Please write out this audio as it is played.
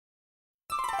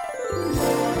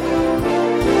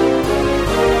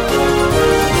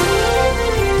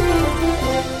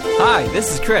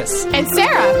this is Chris. And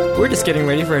Sarah. We're just getting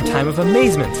ready for a time of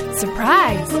amazement.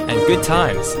 Surprise. And good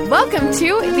times. Welcome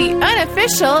to the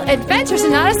Unofficial Adventures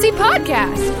in Odyssey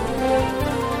podcast.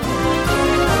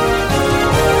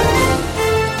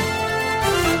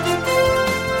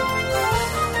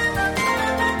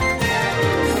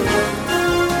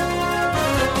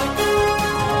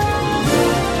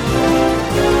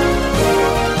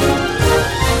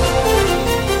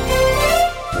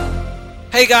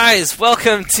 Hey guys,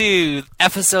 welcome to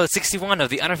episode 61 of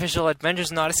the Unofficial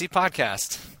Adventures in Odyssey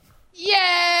podcast.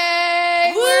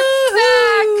 Yay!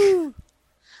 Woo!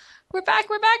 We're back!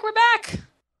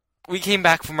 We came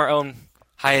back from our own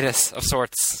hiatus of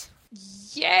sorts.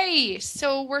 Yay!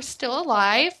 So we're still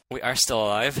alive. We are still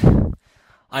alive.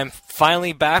 I'm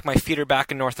finally back. My feet are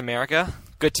back in North America.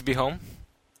 Good to be home.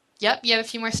 Yep, you have a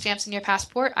few more stamps in your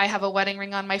passport. I have a wedding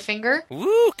ring on my finger.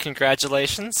 Woo!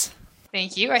 Congratulations.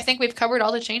 Thank you. I think we've covered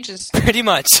all the changes. Pretty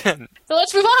much. So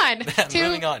let's move on to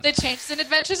Moving on. the changes and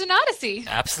adventures in Odyssey.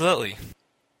 Absolutely.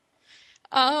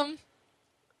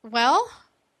 Well,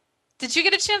 did you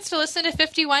get a chance to listen to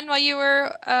 51 while you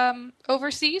were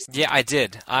overseas? Yeah, I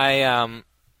did. I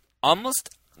almost,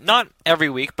 not every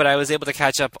week, but I was able to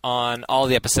catch up on all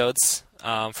the episodes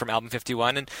from album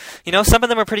 51, and some of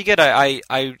them are pretty good.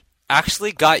 I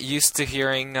actually got used to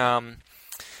hearing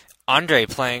Andre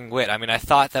playing Wit. I mean, I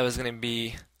thought that was going to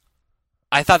be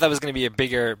a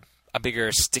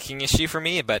bigger sticking issue for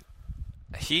me, but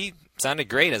he sounded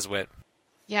great as Wit.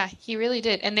 Yeah, he really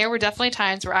did. And there were definitely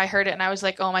times where I heard it and I was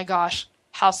like, oh my gosh,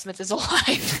 Hal Smith is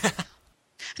alive.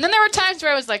 And then there were times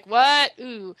where I was like, what?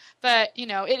 Ooh. But,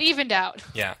 it evened out.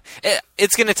 Yeah.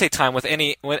 It's going to take time with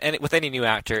any new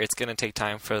actor. It's going to take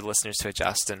time for the listeners to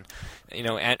adjust, and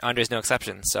Andre's no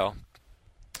exception. So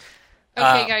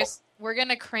okay, guys, we're going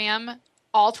to cram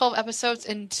all 12 episodes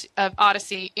of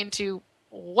Odyssey into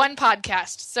one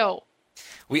podcast. So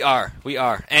We are.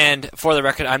 And for the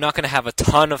record, I'm not going to have a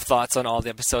ton of thoughts on all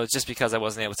the episodes just because I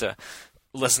wasn't able to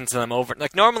listen to them over.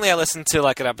 Like, normally I listen to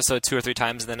an episode 2 or 3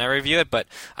 times and then I review it, but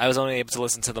I was only able to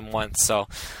listen to them once. So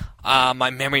my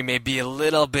memory may be a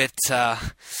little bit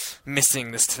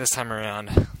missing this time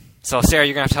around. So Sarah,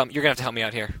 you're going to have to help me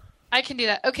out here. I can do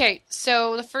that. Okay,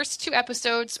 so the first 2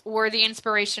 episodes were the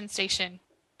Inspiration Station.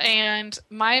 And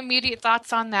my immediate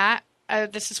thoughts on that,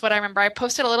 this is what I remember. I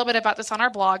posted a little bit about this on our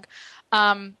blog.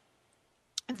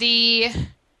 The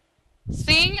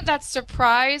thing that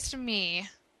surprised me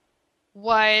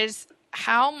was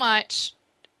how much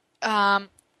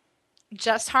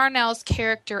Jess Harnell's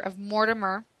character of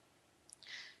Mortimer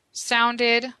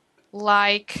sounded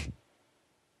like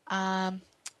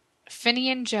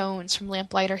Finian Jones from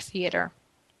Lamplighter Theater.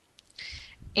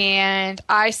 And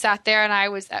I sat there and I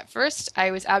was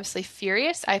absolutely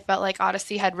furious. I felt like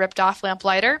Odyssey had ripped off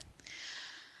Lamplighter.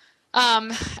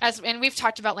 And we've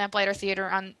talked about Lamplighter Theater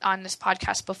on this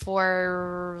podcast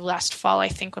before last fall, I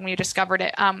think, when we discovered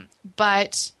it.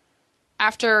 But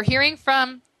after hearing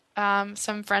from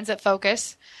some friends at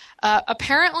Focus,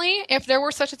 apparently, if there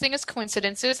were such a thing as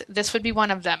coincidences, this would be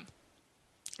one of them.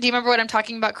 Do you remember what I'm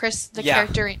talking about, Chris? The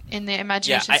character in the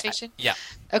Imagination Station? Yeah.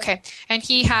 Okay. And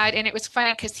it was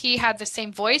funny because he had the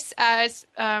same voice as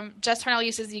Jess Harnell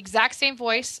uses the exact same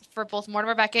voice for both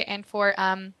Mortimer Beckett and for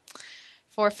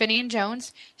Finian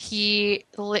Jones.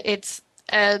 It's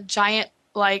a giant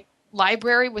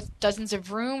library with dozens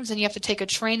of rooms, and you have to take a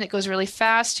train that goes really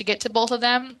fast to get to both of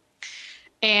them.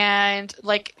 And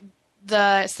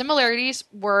the similarities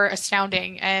were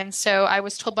astounding. And so I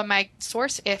was told by my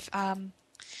source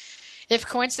if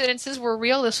coincidences were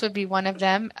real, this would be one of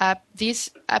them.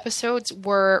 These episodes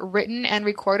were written and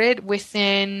recorded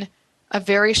within a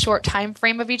very short time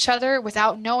frame of each other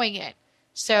without knowing it.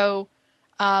 So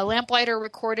Lamplighter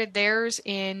recorded theirs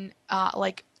in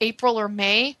April or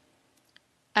May.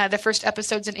 The first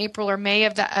episodes in April or May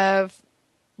of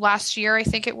last year, I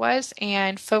think it was,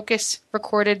 and Focus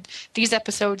recorded these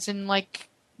episodes in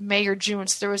May or June.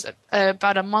 So there was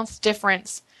about a month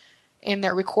difference in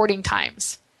their recording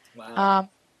times. Wow.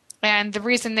 And the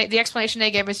reason the explanation they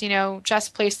gave is, Jess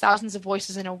plays thousands of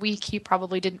voices in a week. He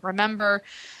probably didn't remember.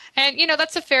 And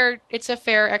it's a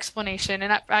fair explanation.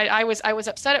 And I was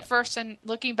upset at first, and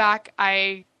looking back,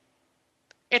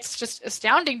 it's just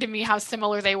astounding to me how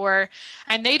similar they were.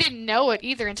 And they didn't know it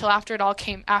either until after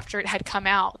it had come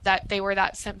out that they were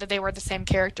that they were the same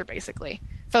character, basically.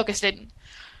 Focus didn't.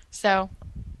 So,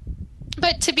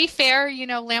 but to be fair,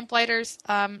 Lamplighter's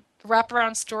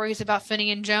wraparound stories about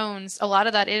Finian Jones, a lot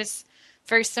of that is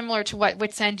very similar to what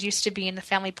Wit's End used to be in the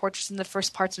family portraits in the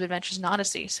first parts of Adventures in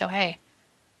Odyssey. So hey,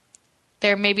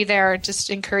 they're just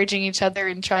encouraging each other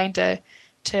and trying to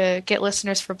get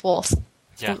listeners for both.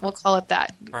 Yeah. We'll call it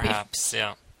that. Perhaps,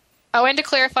 yeah. Oh, and to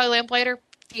clarify, Lamplighter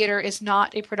Theater is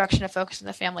not a production of Focus on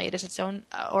the Family. It is its own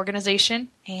organization,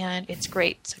 and it's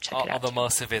great. So check it out. Although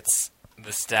most of the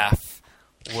staff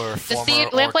were former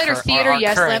Lamplighter Theater,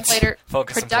 yes. Lamplighter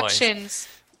Focus Productions. employees.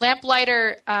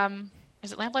 Lamplighter,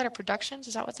 is it Lamplighter Productions?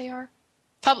 Is that what they are?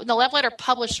 No, Lamplighter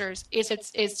Publishers is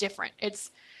different. It's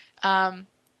an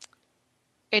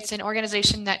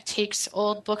organization that takes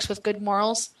old books with good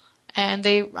morals, and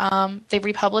they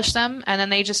republish them, and then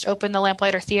they just opened the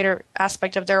Lamplighter Theater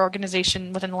aspect of their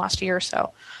organization within the last year or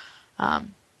so.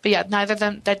 But yeah, neither of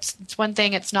them. It's one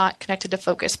thing. It's not connected to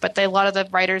Focus, but a lot of the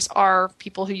writers are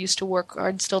people who used to work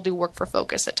and still do work for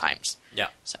Focus at times. Yeah.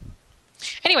 So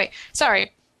anyway,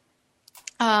 sorry.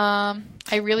 I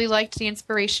really liked the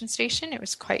Inspiration Station. It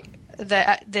was quite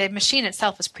the machine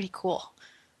itself was pretty cool.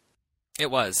 It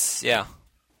was, yeah.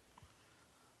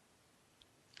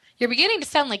 You're beginning to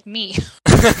sound like me.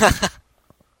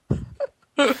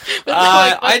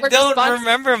 I don't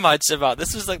remember much about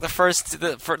this. Was like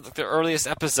the earliest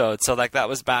episode, so like that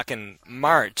was back in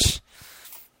March.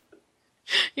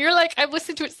 You're like, I've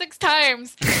listened to it 6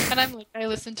 times, and I'm like, I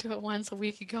listened to it once a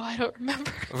week ago. I don't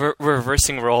remember. We're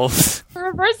reversing roles.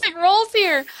 We're reversing roles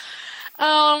here.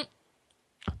 I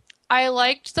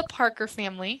liked the Parker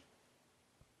family.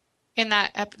 In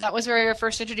that was where we were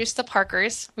first introduced to the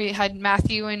Parkers. We had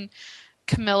Matthew and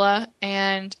Camilla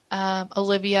and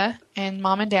Olivia and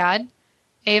Mom and Dad,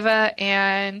 Ava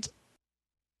and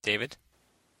David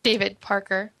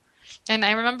Parker. And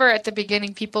I remember at the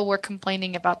beginning people were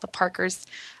complaining about the Parkers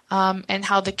and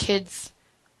how the kids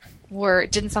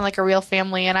didn't sound like a real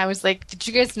family. And I was like, did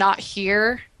you guys not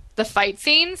hear the fight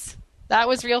scenes? That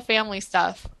was real family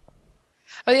stuff.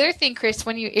 Oh, the other thing, Chris,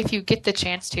 if you get the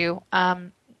chance to,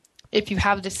 if you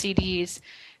have the CDs,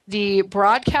 the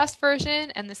broadcast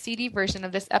version and the CD version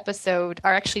of this episode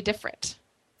are actually different.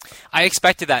 I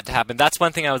expected that to happen. That's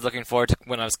one thing I was looking forward to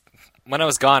when I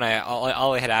was gone.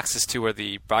 All I had access to were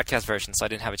the broadcast versions, so I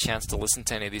didn't have a chance to listen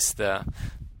to any of these the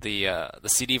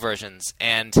CD versions.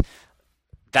 And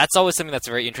that's always something that's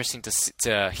very interesting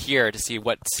to hear, to see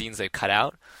what scenes they cut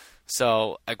out.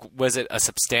 So, like, was it a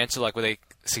substantial, were they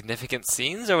significant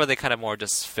scenes, or were they kind of more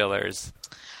just fillers?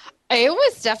 It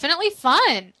was definitely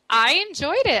fun. I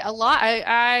enjoyed it a lot.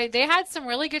 They had some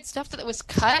really good stuff that was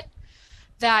cut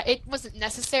that it wasn't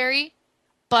necessary,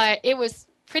 but it was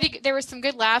pretty good. There were some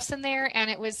good laughs in there, and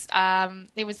it was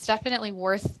definitely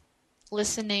worth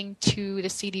listening to the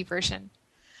CD version.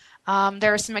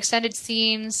 There are some extended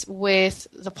scenes with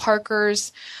the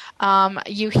Parkers.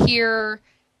 You hear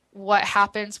what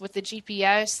happens with the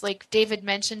GPS. Like David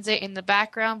mentions it in the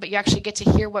background, but you actually get to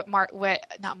hear what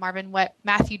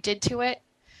Matthew did to it.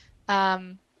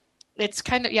 It's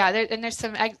kind of, and there's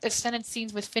some extended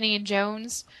scenes with Finney and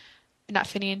Jones. Not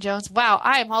Finney and Jones. Wow,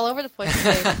 I am all over the place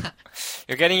today.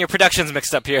 You're getting your productions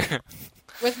mixed up here.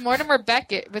 With Mortimer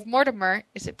Beckett. With Mortimer,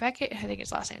 is it Beckett? I think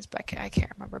his last name is Beckett. I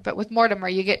can't remember. But with Mortimer,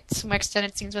 you get some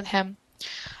extended scenes with him.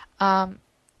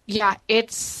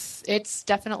 It's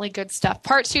definitely good stuff.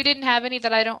 Part 2 didn't have any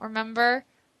that I don't remember,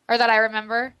 or that I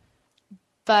remember,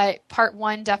 but Part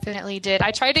 1 definitely did.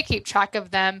 I tried to keep track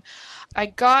of them. I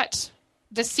got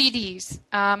the CDs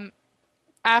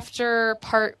after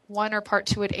Part 1 or Part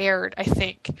 2 had aired, I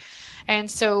think,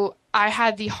 and so I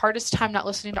had the hardest time not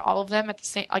listening to all of them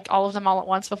all of them all at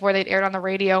once before they'd aired on the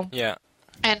radio. Yeah.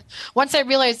 And once I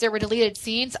realized there were deleted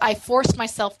scenes, I forced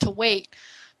myself to wait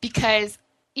because,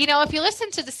 if you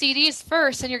listen to the CDs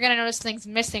first, then you're going to notice things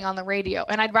missing on the radio.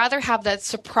 And I'd rather have the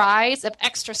surprise of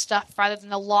extra stuff rather than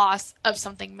the loss of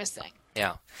something missing.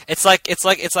 Yeah. It's like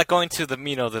going to the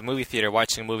movie theater,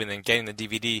 watching a movie, and then getting the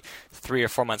DVD 3 or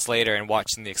 4 months later and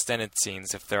watching the extended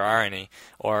scenes, if there are any,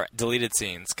 or deleted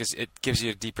scenes, because it gives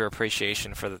you a deeper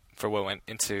appreciation for what went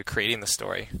into creating the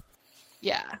story.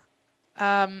 Yeah.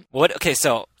 Okay,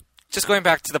 so just going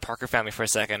back to the Parker family for a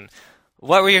second,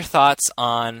 what were your thoughts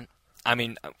on? I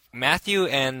mean, Matthew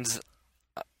and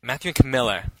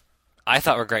Camilla, I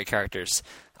thought were great characters.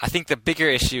 I think the bigger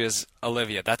issue is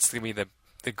Olivia. That's going to be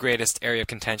the greatest area of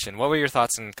contention. What were your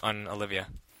thoughts on Olivia?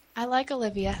 I like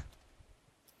Olivia.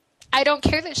 I don't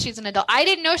care that she's an adult. I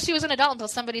didn't know she was an adult until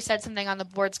somebody said something on the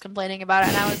boards complaining about it,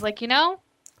 and I was like,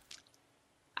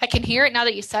 I can hear it now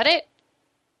that you said it,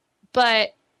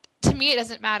 but to me it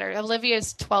doesn't matter.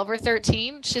 Olivia's 12 or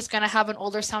 13. She's going to have an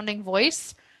older sounding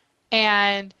voice,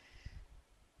 and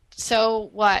So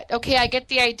what? Okay, I get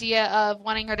the idea of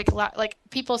wanting her to like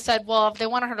people said, well, if they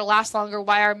wanted her to last longer,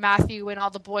 why are Matthew and all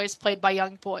the boys played by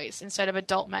young boys instead of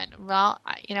adult men? Well,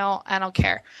 I don't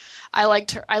care. I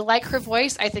liked her. I like her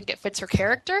voice. I think it fits her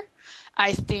character.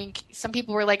 I think some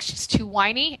people were like she's too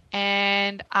whiny,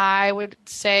 and I would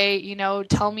say,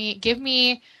 give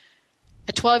me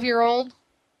a 12-year-old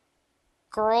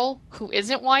girl who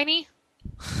isn't whiny.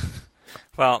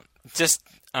 Well,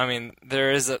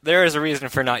 there is a reason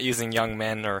for not using young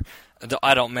men or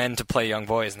adult men to play young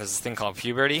boys, and there's this thing called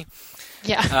puberty.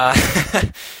 Yeah.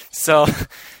 So,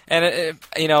 and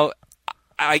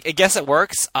I guess it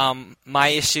works. My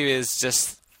issue is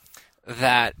just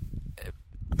that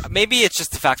maybe it's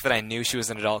just the fact that I knew she was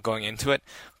an adult going into it,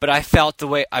 but I felt the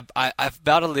way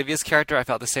about Olivia's character. I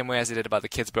felt the same way as I did about the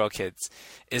Kidsborough Kids,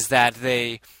 is that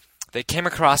they came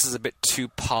across as a bit too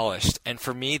polished, and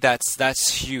for me, that's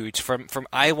huge.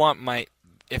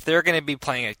 If they're going to be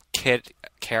playing a kid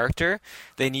character,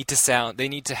 they need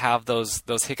to have those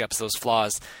hiccups, those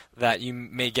flaws that you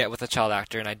may get with a child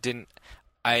actor, and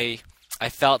I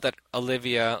felt that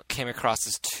Olivia came across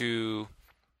as too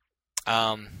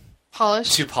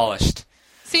polished. Too polished.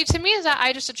 See, to me, is that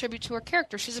I just attribute to her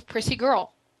character. She's a prissy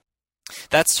girl.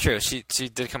 That's true. She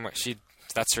did come.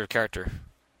 That's her character.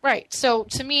 Right. So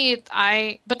to me,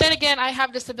 but then again, I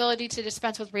have this ability to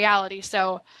dispense with reality,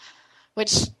 so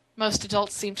which most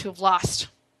adults seem to have lost.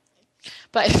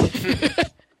 But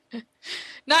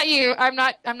not you. I'm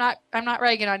not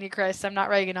ragging on you, Chris. I'm not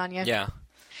ragging on you. Yeah.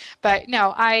 But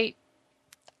no, I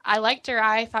liked her.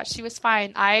 I thought she was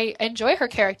fine. I enjoy her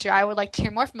character. I would like to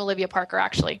hear more from Olivia Parker,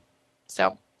 actually.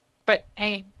 So, but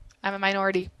hey, I'm a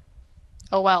minority.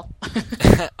 Oh well.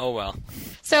 Oh well.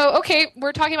 So, okay,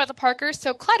 we're talking about the Parkers.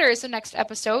 So, Clutter is the next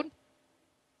episode.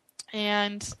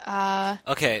 And,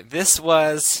 okay, this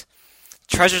was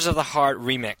Treasures of the Heart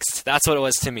remixed. That's what it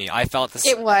was to me. I felt this.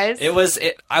 It was.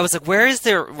 I was like, where is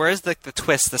the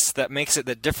twist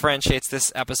that differentiates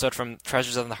this episode from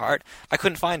Treasures of the Heart? I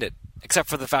couldn't find it, except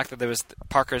for the fact that there was the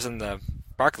Parkers and the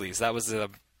Barkleys. That was the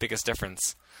biggest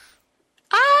difference.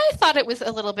 I thought it was a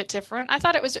little bit different. I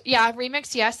thought it was,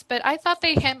 remix, yes, but I thought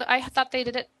they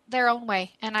did it their own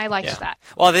way, and I liked that.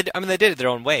 Well, they did it their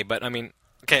own way, but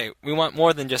okay, we want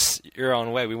more than just your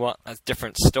own way. We want a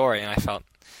different story, and I thought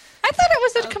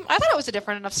it was a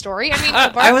different enough story.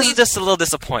 I was just a little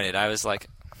disappointed. I was like,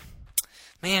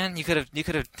 man, you could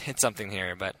have hit something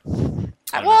here, but.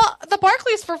 Well, the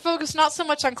Barkleys were focused not so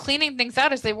much on cleaning things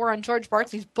out as they were on George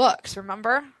Barkley's books.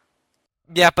 Remember?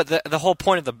 Yeah, but the whole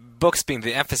point of the books being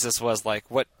the emphasis was like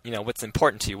what's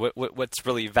important to you, what's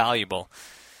really valuable.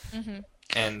 Mm-hmm.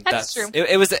 And that's true.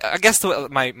 It was, I guess,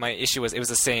 my issue was it was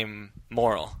the same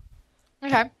moral.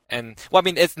 Okay. And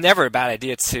it's never a bad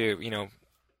idea to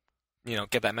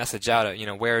get that message out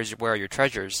of where are your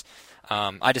treasures.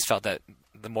 I just felt that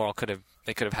the moral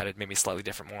they could have had a maybe slightly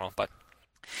different moral, but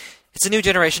it's a new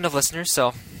generation of listeners,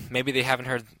 so maybe they haven't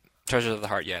heard Treasures of the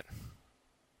Heart yet.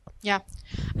 Yeah.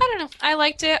 I don't know. I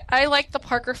liked it. I like the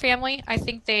Parker family. I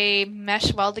think they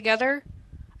mesh well together.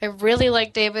 I really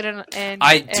like David and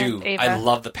I do. And Ava. I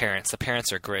love the parents. The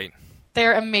parents are great.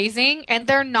 They're amazing, and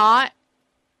they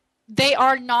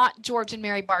are not George and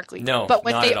Mary Barkley. No, but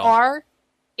what not they at all. are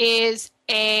is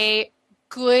a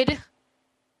good.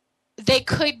 They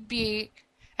could be.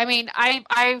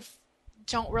 I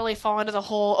don't really fall into the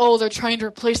whole. They're trying to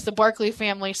replace the Barkley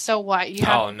family. So what?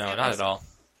 No, not at all.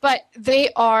 But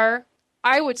they are.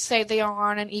 I would say they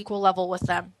are on an equal level with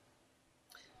them.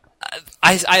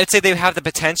 I would say they have the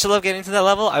potential of getting to that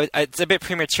level. It's a bit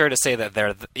premature to say that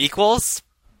they're equals.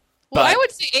 Well, I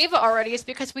would say Ava already is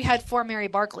because we had 4 Mary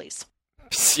Barkleys.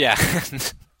 Yeah,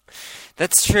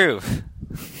 that's true.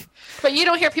 But you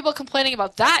don't hear people complaining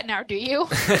about that now, do you?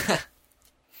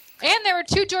 And there were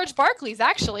 2 George Barkleys,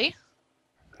 actually.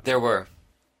 There were.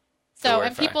 So,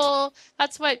 and people,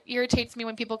 that's what irritates me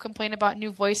when people complain about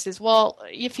new voices. Well,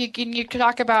 if you could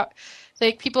talk about,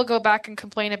 like, people go back and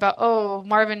complain about,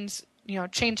 Marvin's,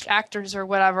 changed actors or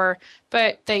whatever,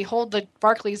 but they hold the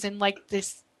Barkleys in, like,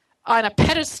 this, on a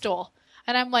pedestal.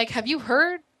 And I'm like, have you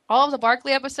heard all of the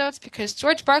Barkley episodes? Because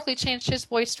George Barkley changed his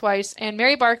voice twice, and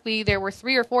Mary Barkley, there were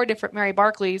 3 or 4 different Mary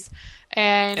Barkleys.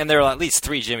 And there were at least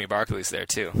 3 Jimmy Barkleys there,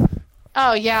 too.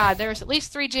 Oh, yeah, there's at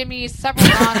least 3 Jimmys, several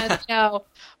Donnas,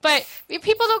 But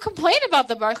people don't complain about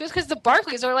the Barkleys because the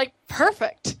Barkleys are, like,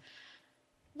 perfect.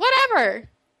 Whatever.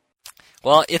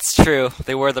 Well, it's true.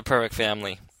 They were the perfect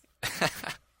family.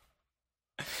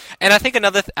 And I think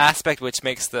another aspect which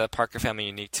makes the Parker family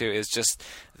unique, too, is just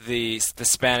the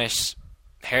Spanish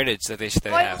heritage that they have.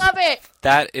 I love it.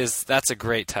 That's a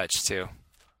great touch, too.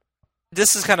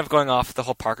 this is kind of going off the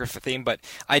whole Parker theme, but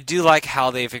I do like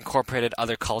how they've incorporated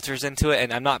other cultures into it,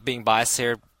 and I'm not being biased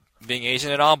here, being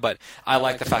Asian at all, but I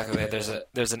like the fact that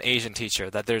there's an Asian teacher,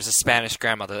 that there's a Spanish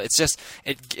grandmother. It's just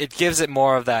it gives it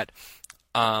more of that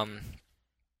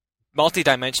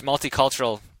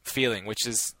multicultural feeling, which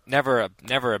is never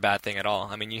a bad thing at all.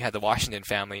 I mean, you had the Washington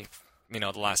family,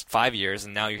 the last 5 years,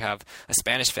 and now you have a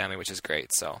Spanish family, which is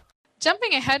great. So.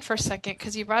 Jumping ahead for a second,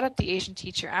 because you brought up the Asian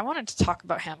teacher, I wanted to talk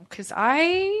about him, because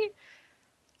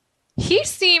he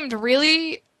seemed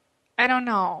really, I don't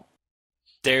know.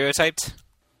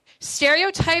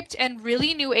 Stereotyped and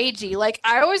really new agey. Like,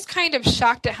 I was kind of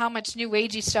shocked at how much new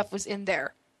agey stuff was in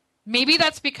there. Maybe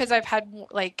that's because I've had,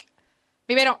 like,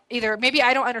 maybe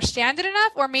I don't understand it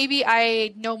enough, or maybe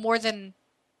I know more than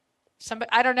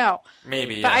somebody, I don't know.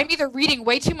 Maybe, yeah. But I'm either reading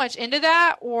way too much into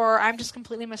that, or I'm just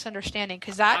completely misunderstanding,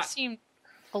 because seemed,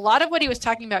 a lot of what he was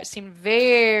talking about seemed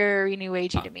very new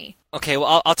agey to me. Okay,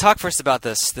 well, I'll talk first about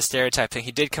the stereotype thing.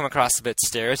 He did come across a bit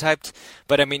stereotyped,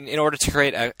 but I mean, in order to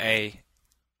create an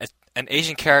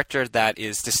Asian character that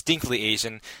is distinctly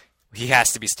Asian, he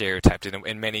has to be stereotyped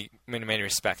in many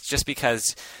respects. Just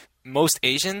because most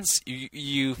Asians,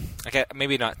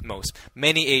 maybe not most,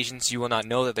 many Asians, you will not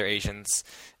know that they're Asians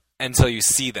until you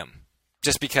see them.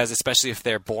 Just because, especially if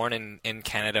they're born in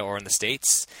Canada or in the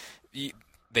States,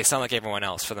 they sound like everyone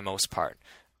else for the most part.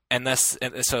 Unless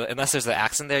there's the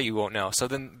accent there, you won't know. So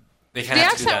then they kind of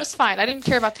have to do that. The accent was fine. I didn't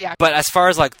care about the accent. But as far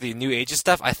as like the new ages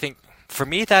stuff, I think for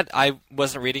me that I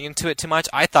wasn't reading into it too much.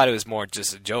 I thought it was more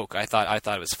just a joke. I thought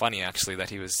it was funny actually that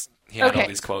he had all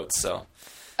these quotes. So.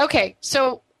 Okay,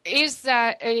 so is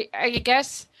that I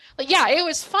guess yeah, it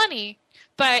was funny,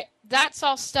 but that's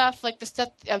all stuff like the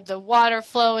stuff of the water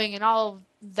flowing and all of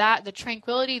that, the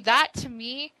tranquility, that to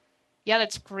me, yeah,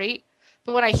 that's great.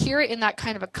 But when I hear it in that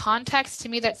kind of a context, to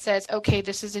me that says, okay,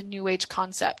 this is a new age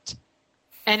concept.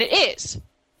 And it is.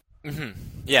 Mm-hmm.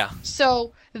 Yeah.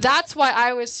 So that's why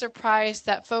I was surprised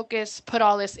that Focus put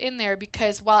all this in there,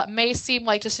 because while it may seem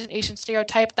like just an Asian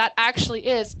stereotype, that actually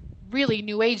is really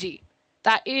new agey.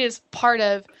 That is part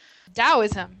of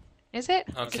Taoism. Is it?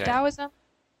 Okay. Is it Taoism?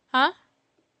 Huh?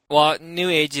 Well, New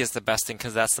Age is the best thing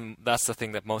because that's the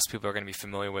thing that most people are going to be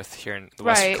familiar with here in the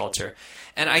Western culture.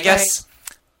 And I guess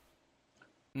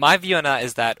my view on that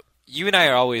is that you and I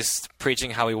are always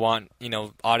preaching how we want,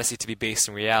 Odyssey to be based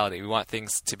in reality. We want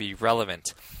things to be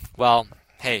relevant. Well,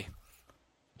 hey.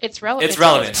 It's relevant. It's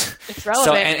relevant. It's relevant.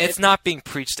 So, and it's not being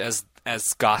preached as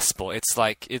gospel. It's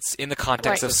like it's in the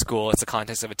context of school. It's the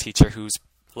context of a teacher who's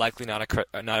likely not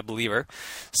a believer.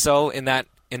 So in that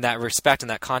respect, in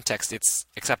that context, it's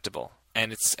acceptable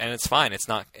and it's fine. It's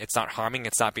not harming.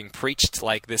 It's not being preached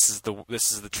like this is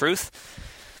the truth.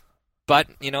 But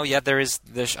there's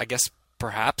I guess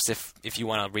perhaps if you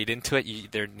want to read into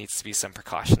it, there needs to be some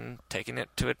precaution taken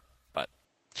to it. But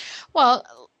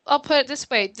I'll put it this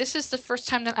way: this is the first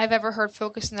time that I've ever heard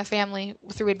Focus in the Family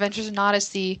through Adventures in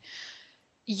Odyssey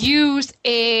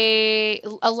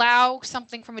allow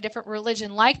something from a different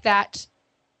religion like that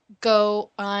go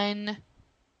unchallenged.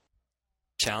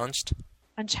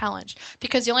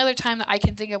 Because the only other time that I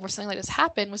can think of where something like this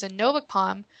happened was in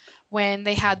Novacom, when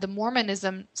they had the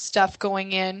Mormonism stuff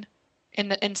going in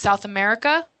South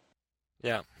America.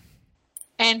 Yeah.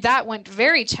 And that went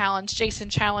very challenged. Jason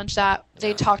challenged that.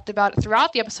 They talked about it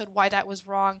throughout the episode, why that was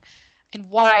wrong and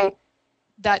why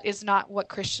that is not what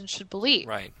Christians should believe.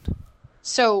 Right.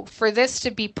 So for this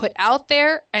to be put out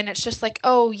there, and it's just like,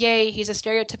 oh, yay, he's a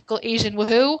stereotypical Asian,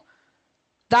 woohoo,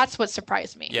 that's what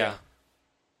surprised me. Yeah.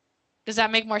 Does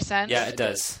that make more sense? Yeah, it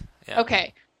does. Yeah.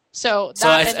 Okay. So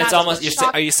it's almost,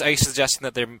 are you suggesting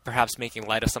that they're perhaps making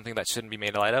light of something that shouldn't be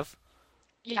made light of?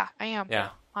 Yeah, I am. Yeah.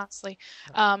 Honestly.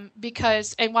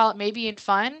 Because, and while it may be in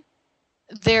fun,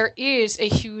 there is a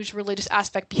huge religious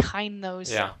aspect behind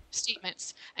those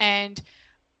statements. And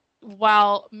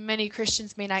while many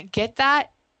Christians may not get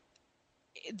that,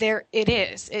 there it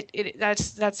is.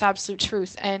 That's absolute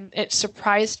truth. And it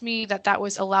surprised me that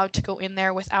was allowed to go in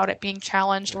there without it being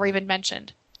challenged or even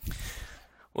mentioned.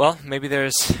 Well, maybe there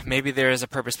is a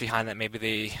purpose behind that. Maybe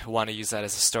they want to use that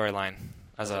as a storyline.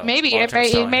 Maybe it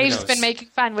may have just been making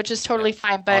fun, which is totally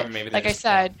fine. But like I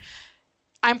said,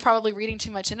 I'm probably reading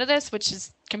too much into this, which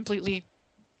is completely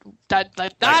that's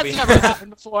never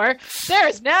happened before. There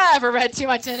has never read too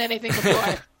much into anything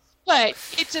before. But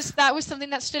that was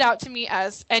something that stood out to me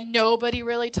and nobody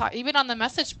really talked, even on the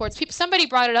message boards. Somebody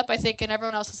brought it up, I think, and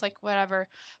everyone else was like, whatever.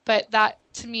 But that,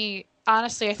 to me,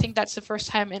 honestly, I think that's the first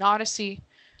time in Odyssey,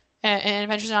 in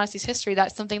Adventures in Odyssey's history,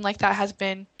 that something like that has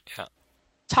been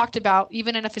talked about,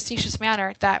 even in a facetious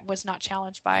manner, that was not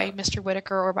challenged by Mr.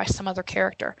 Whitaker or by some other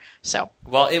character. So,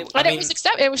 well, it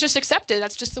was just accepted.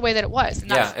 That's just the way that it was.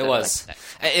 And it was.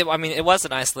 It was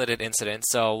an isolated incident.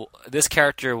 So this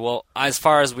character will, as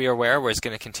far as we are aware, is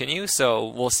going to continue. So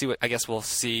we'll see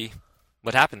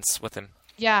what happens with him.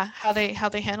 Yeah, how they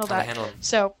handle that.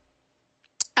 So,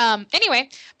 anyway,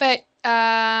 but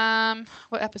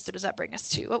what episode does that bring us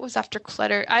to? What was after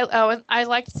Clutter? I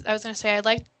liked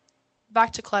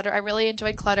Back to Clutter. I really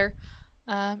enjoyed Clutter.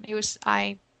 But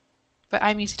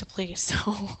I'm easy to please.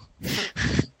 So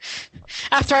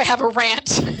after I have a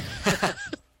rant.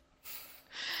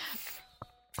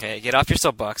 Okay, get off your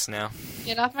soapbox now.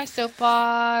 Get off my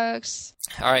soapbox.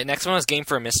 All right, next one was Game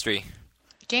for a Mystery.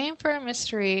 Game for a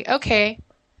Mystery. Okay,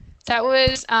 that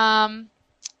was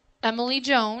Emily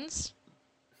Jones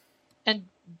and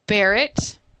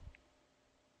Barrett.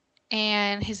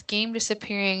 And his game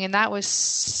disappearing, and that was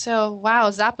so... Wow,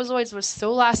 Zapazoids was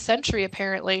so last century,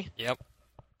 apparently. Yep.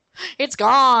 It's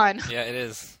gone. Yeah, it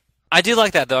is. I do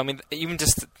like that, though. I mean, even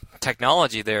just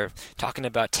technology, they're talking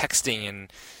about texting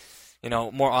and,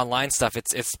 more online stuff.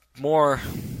 It's more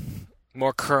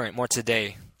current, more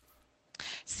today.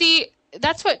 See,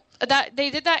 they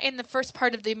did that in the first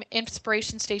part of the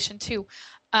Inspiration Station, too.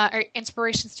 Or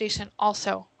Inspiration Station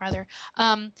also, rather.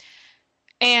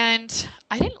 And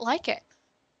I didn't like it.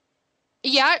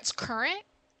 Yeah, it's current,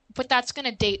 but that's going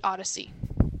to date Odyssey.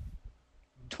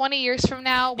 20 years from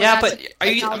now. But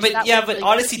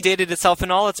Odyssey dated itself in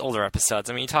all its older episodes.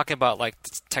 I mean, you're talking about like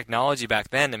technology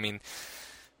back then. I mean,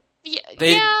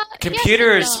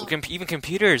 computers, yes and no. Even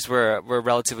computers were a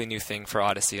relatively new thing for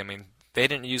Odyssey. I mean, they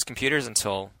didn't use computers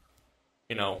until,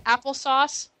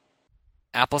 Applesauce.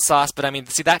 But I mean,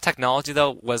 see, that technology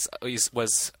though was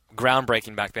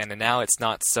groundbreaking back then, and now it's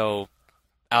not so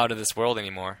out of this world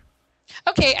anymore.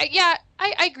 Okay,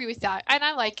 I agree with that, and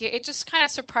I like it. It just kind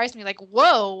of surprised me, like,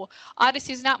 whoa,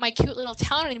 Odyssey's not my cute little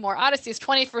town anymore. Odyssey's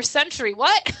 21st century.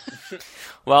 What?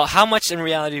 Well, how much in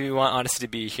reality do we want Odyssey to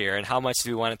be here, and how much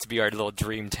do we want it to be our little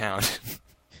dream town?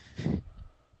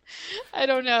 I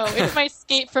don't know. It's my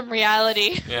escape from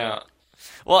reality. Yeah.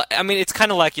 Well, I mean, it's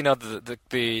kind of like,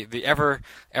 the ever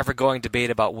going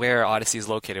debate about where Odyssey is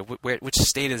located, which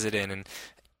state is it in, and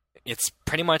it's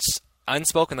pretty much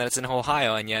unspoken that it's in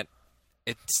Ohio, and yet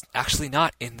it's actually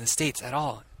not in the States at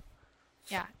all.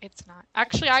 Yeah, it's not.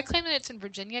 Actually, I claim that it's in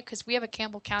Virginia because we have a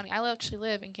Campbell County. I actually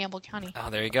live in Campbell County. Oh,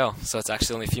 there you go. So it's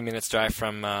actually only a few minutes drive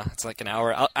from, it's like an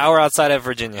hour outside of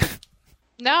Virginia.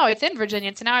 No, it's in Virginia.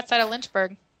 It's an hour outside of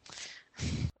Lynchburg.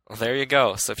 Well, there you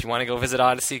go. So if you want to go visit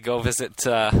Odyssey, go visit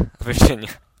Virginia.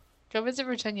 Go visit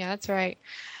Virginia. That's right.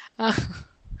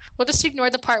 We'll just ignore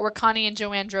the part where Connie and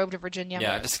Joanne drove to Virginia.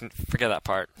 Yeah, just forget that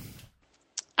part.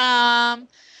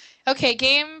 Okay,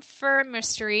 Game for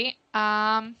Mystery.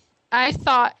 I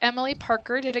thought Emily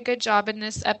Parker did a good job in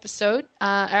this episode.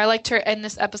 I liked her in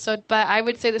this episode, but I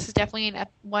would say this is definitely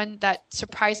one that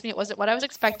surprised me. It wasn't what I was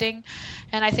expecting,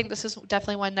 and I think this is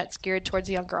definitely one that's geared towards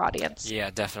a younger audience.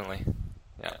 Yeah, definitely.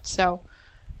 Yeah. So,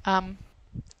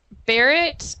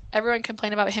 Barrett, everyone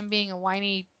complained about him being a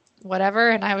whiny whatever,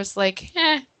 and I was like,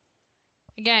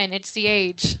 again, it's the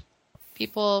age.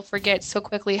 People forget so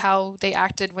quickly how they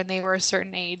acted when they were a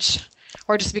certain age,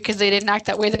 or just because they didn't act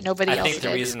that way that nobody else did. I think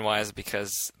the reason why is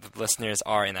because the listeners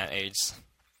are in that age.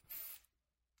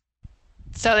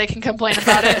 So they can complain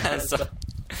about it.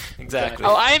 Exactly.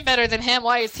 Oh, I'm better than him.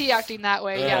 Why is he acting that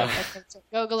way? Yeah.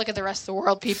 Go look at the rest of the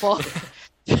world, people.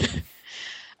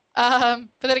 But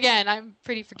then again, I'm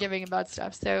pretty forgiving about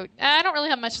stuff, so I don't really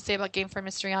have much to say about Game for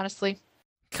Mystery, honestly.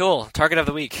 Cool. Target of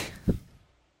the week.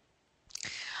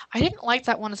 I didn't like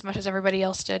that one as much as everybody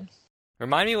else did.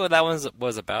 Remind me what that one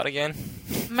was about again.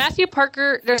 Matthew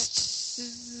Parker.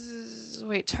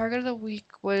 Target of the week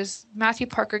was Matthew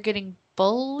Parker getting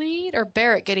bullied or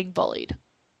Barrett getting bullied.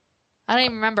 I don't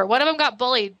even remember. One of them got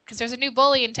bullied because there's a new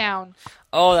bully in town.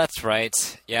 Oh, that's right.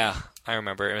 Yeah, I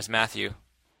remember. It was Matthew.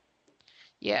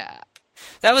 Yeah.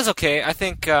 That was okay. I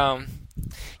think,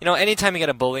 anytime you get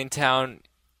a bully in town,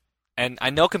 and I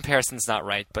know comparison's not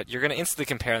right, but you're going to instantly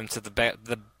compare them to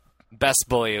the best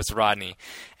bully is Rodney.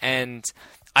 And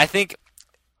I think,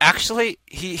 actually,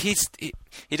 he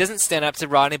doesn't stand up to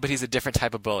Rodney, but he's a different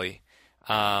type of bully.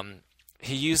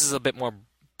 He uses a bit more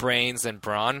brains than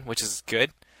brawn, which is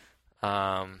good.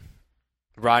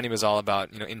 Rodney was all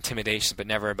about intimidation, but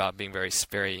never about being very,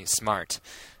 very smart.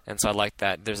 And so I like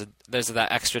that. There's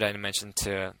that extra dimension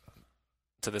to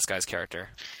this guy's character.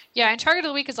 Yeah, and Target of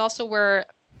the Week is also where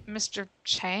Mr.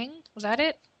 Chang, was that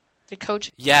it? The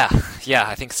coach? Yeah,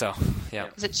 I think so. Yeah.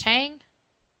 Is it Chang?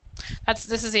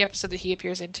 This is the episode that he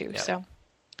appears into. Yep. So,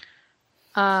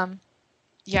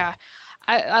 Yeah.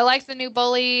 I like the new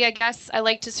bully, I guess. I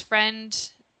liked his friend.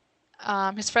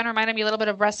 His friend reminded me a little bit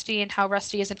of Rusty and how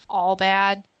Rusty isn't all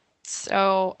bad.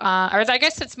 So, or I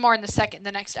guess it's more in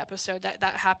the next episode that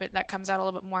happened, that comes out a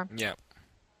little bit more. Yeah.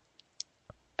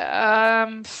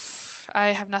 I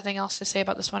have nothing else to say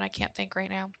about this one. I can't think right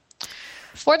now.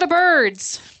 For the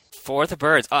Birds. For the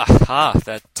Birds.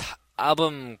 That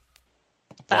album.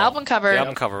 The album cover. The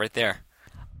album cover right there.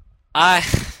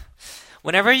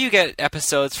 Whenever you get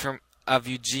episodes of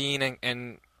Eugene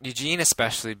and Eugene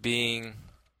especially being,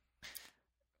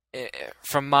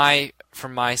 from my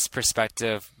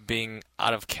perspective, being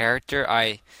out of character,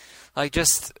 I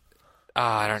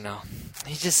don't know.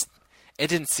 It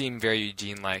didn't seem very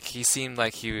Eugene-like. He seemed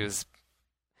like he was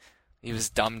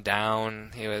dumbed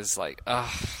down. He was like,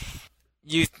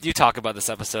 You talk about this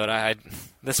episode.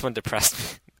 This one depressed me.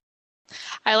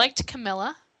 I liked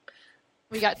Camilla.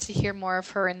 We got to hear more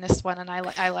of her in this one, and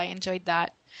I enjoyed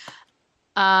that.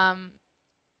 And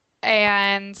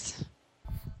it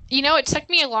took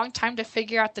me a long time to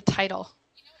figure out the title.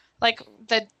 Like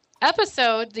the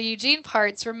episode, the Eugene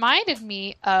parts reminded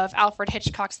me of Alfred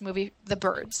Hitchcock's movie The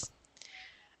Birds.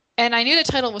 And I knew the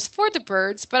title was For the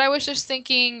Birds, but I was just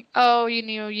thinking,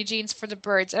 Eugene's For the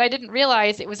Birds. And I didn't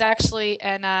realize it was actually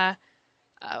a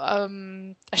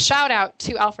shout out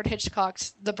to Alfred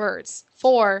Hitchcock's The Birds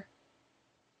for,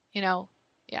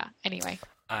 anyway.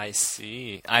 I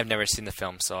see. I've never seen the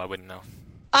film, so I wouldn't know.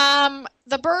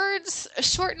 The Birds, a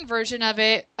shortened version of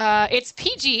it, it's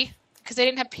PG, because they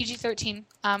didn't have PG-13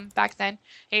 back then.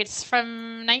 It's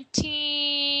from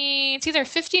it's either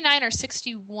 59 or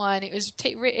 61. It's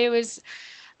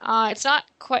not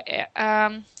quite,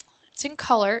 it's in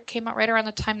color. It came out right around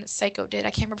the time that Psycho did.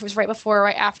 I can't remember if it was right before or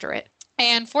right after it.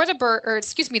 And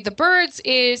The Birds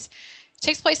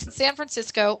takes place in San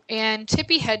Francisco, and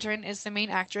Tippi Hedren is the main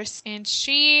actress, and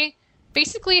she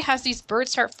basically has these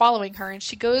birds start following her, and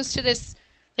she goes to this,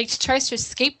 she tries to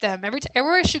escape them.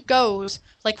 Everywhere she goes,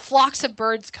 flocks of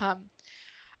birds come.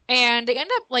 And they end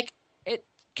up, it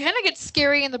kind of gets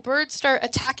scary, and the birds start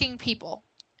attacking people.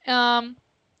 And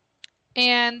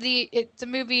the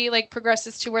movie,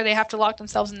 progresses to where they have to lock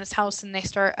themselves in this house, and they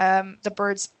start, the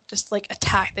birds just,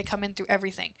 attack. They come in through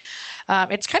everything.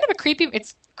 It's kind of a creepy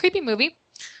movie.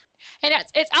 And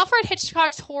it's Alfred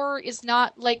Hitchcock's horror is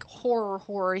not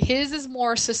horror. His is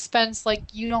more suspense,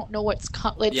 you don't know what's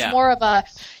coming. It's more of a,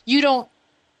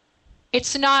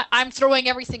 it's not, I'm throwing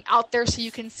everything out there so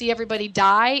you can see everybody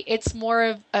die. It's more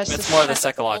of a It's more of the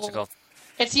psychological.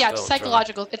 It's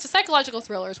psychological. It's a psychological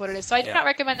thriller is what it is. So I do not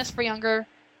recommend this for younger.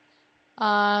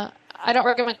 I'm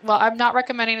not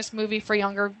recommending this movie for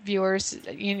younger viewers.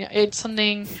 It's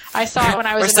something I saw it when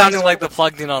I was. We're sounding like the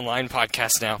Plugged In Online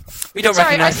podcast now. We don't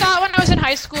recognize. I saw it when I was in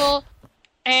high school,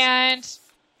 and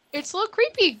it's a little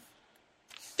creepy.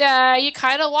 You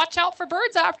kind of watch out for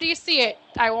birds after you see it.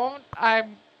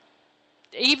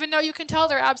 Even though you can tell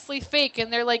they're absolutely fake,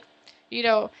 and they're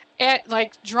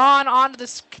drawn onto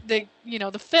the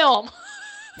film.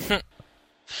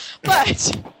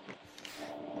 But.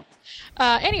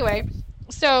 Anyway,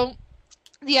 so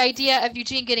the idea of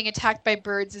Eugene getting attacked by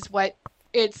birds is what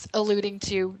it's alluding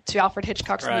to Alfred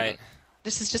Hitchcock's movie.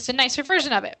 This is just a nicer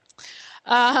version of it.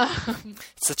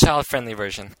 It's a child-friendly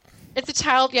version. It's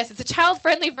a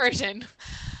child-friendly version.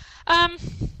 I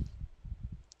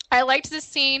liked this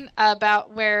scene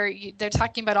about where they're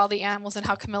talking about all the animals and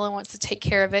how Camilla wants to take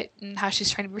care of it and how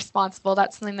she's trying to be responsible.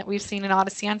 That's something that we've seen in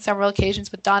Odyssey on several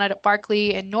occasions with Donna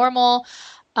Barkley and Normal.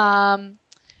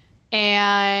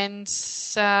 And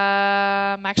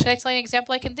actually, that's the only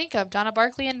example I can think of. Donna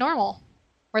Barkley and Normal.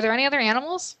 Were there any other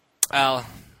animals?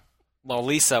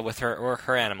 Lisa with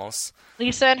her animals.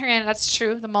 Lisa and her animals. That's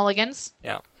true. The Mulligans.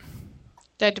 Yeah.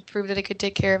 They had to prove that they could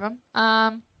take care of them.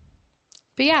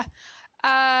 But yeah,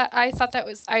 I thought that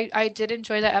was. I did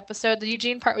enjoy that episode. The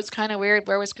Eugene part was kind of weird.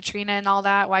 Where was Katrina and all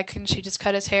that? Why couldn't she just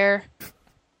cut his hair?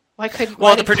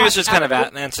 The producers kind of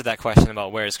answered that question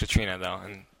about where is Katrina though,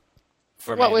 and.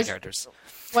 For many of the characters.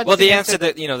 The answer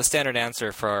that the standard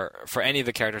answer for any of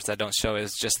the characters that don't show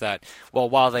is just that. Well,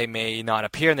 while they may not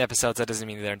appear in the episodes, that doesn't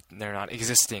mean they're not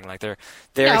existing. They're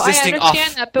existing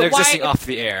off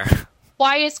the air.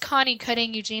 Why is Connie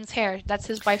cutting Eugene's hair? That's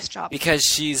his wife's job. Because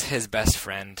she's his best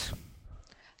friend.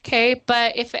 Okay,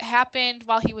 but if it happened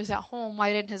while he was at home,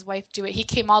 why didn't his wife do it? He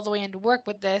came all the way into work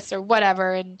with this or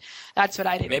whatever, and that's what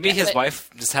I didn't. Maybe his wife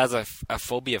just has a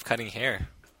phobia of cutting hair.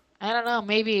 I don't know.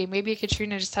 Maybe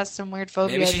Katrina just has some weird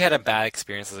phobia. Maybe she had a bad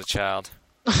experience as a child.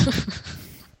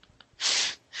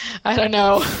 I don't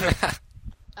know.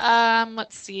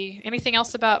 Let's see. Anything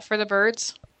else about For the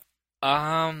Birds?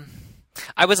 I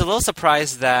was a little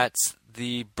surprised that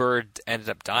the bird ended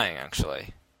up dying,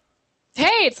 actually.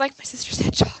 Hey, it's like my sister's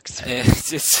hedgehogs.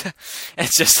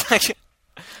 It's just like,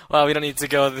 well, we don't need to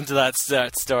go into that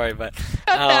story, but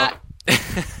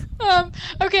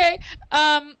okay.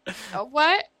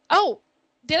 What? Oh,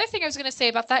 the other thing I was going to say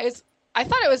about that is I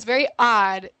thought it was very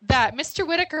odd that Mr.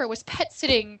 Whitaker was pet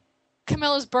sitting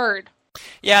Camilla's bird.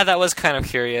 Yeah, that was kind of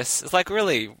curious. It's like,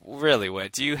 really,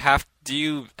 what? Do you have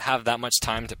that much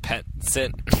time to pet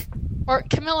sit? Or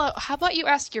Camilla, how about you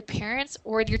ask your parents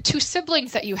or your two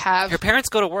siblings that you have? Her parents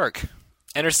go to work,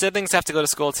 and her siblings have to go to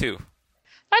school too.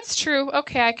 That's true.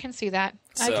 Okay, I can see that.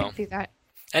 So, I can see that.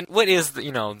 And what is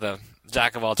the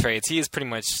jack of all trades? He is pretty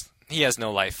much, he has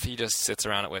no life. He just sits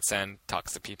around at wit's end,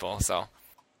 talks to people. So.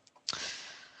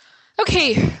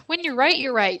 Okay, when you're right,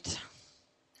 you're right.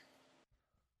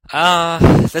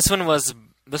 This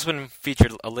one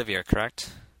featured Olivia,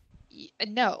 correct?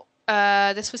 No.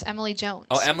 This was Emily Jones.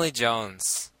 Oh, Emily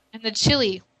Jones. And the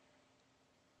chili.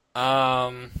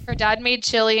 Her dad made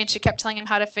chili, and she kept telling him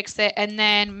how to fix it. And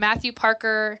then Matthew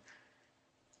Parker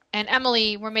and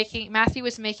Emily Matthew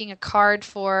was making a card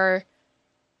for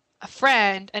a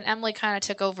friend, and Emily kind of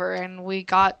took over, and we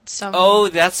got some. Oh,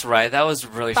 that's right. That was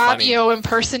really funny. Fabio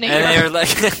impersonator. And they were like,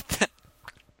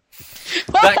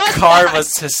 that card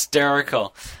was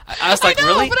hysterical. I was like,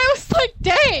 really? But I was like,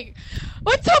 dang.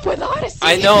 What's up with Odyssey?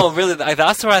 I know, really.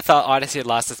 That's where I thought Odyssey had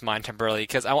lost its mind temporarily,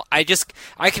 because I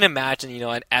can imagine,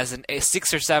 as a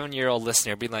 6 or 7 year old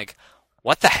listener being like,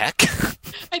 what the heck?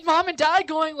 And mom and dad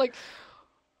going like,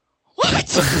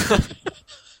 what?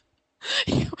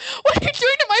 What are you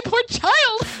doing to my poor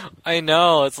child? I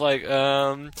know. It's like,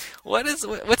 what's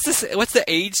the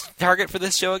age target for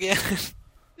this show again?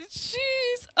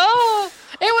 Jeez. Oh,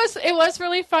 it was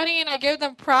really funny, and I gave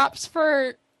them props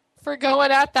for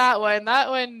going at that one. That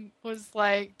one was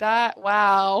like that.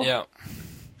 Wow. Yeah.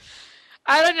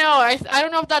 I don't know. I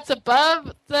don't know if that's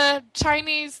above the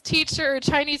Chinese teacher or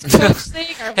Chinese coach thing.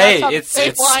 Or Hey, it's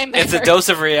a dose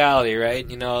of reality, right?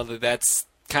 That's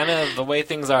kind of the way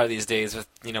things are these days with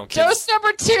kids. Dose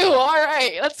number 2. All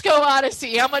right, let's go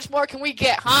Odyssey. How much more can we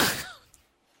get, huh?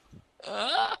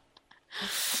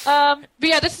 But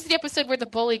yeah, this is the episode where the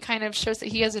bully kind of shows that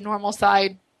he has a normal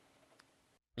side.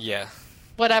 Yeah.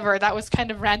 Whatever, that was kind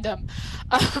of random.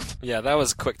 Yeah, that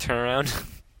was a quick turnaround.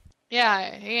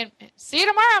 Yeah, see you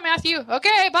tomorrow, Matthew.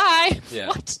 Okay, bye. Yeah.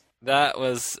 What? That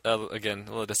was, again, a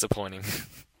little disappointing.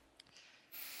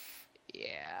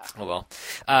 Yeah. Oh, well.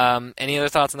 Any other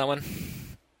thoughts on that one?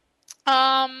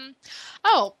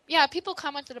 Oh, yeah, people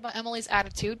commented about Emily's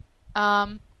attitude.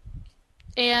 And,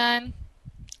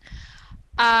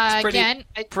 It's again...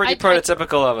 pretty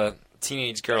prototypical of a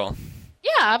teenage girl.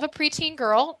 Yeah, of a preteen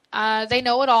girl. They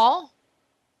know it all.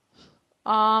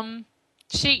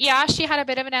 She had a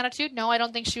bit of an attitude. No, I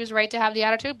don't think she was right to have the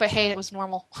attitude, but hey, it was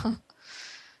normal.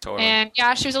 Totally. And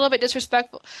yeah, she was a little bit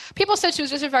disrespectful. People said she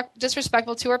was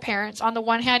disrespectful to her parents. On the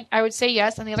one hand, I would say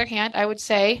yes. On the other hand, I would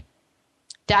say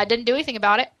Dad didn't do anything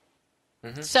about it.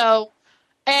 Mm-hmm. So,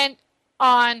 and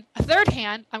on a third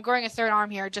hand, I'm growing a third arm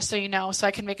here, just so you know, so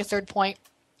I can make a third point.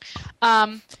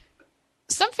 Some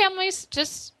families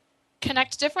just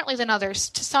connect differently than others.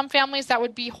 To some families, that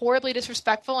would be horribly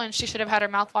disrespectful, and she should have had her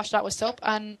mouth washed out with soap.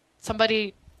 On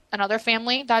another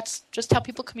family, that's just how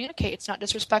people communicate. It's not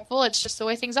disrespectful. It's just the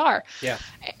way things are. Yeah.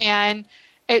 And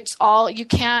it's all, you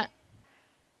can't,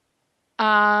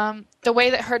 the way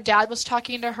that her dad was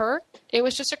talking to her, it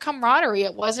was just a camaraderie.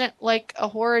 It wasn't like a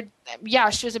horrid, yeah,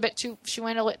 she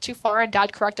went a little too far, and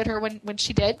Dad corrected her when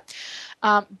she did.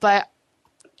 But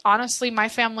honestly, my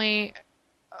family,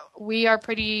 we are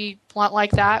pretty blunt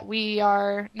like that. We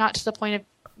are not to the point of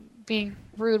being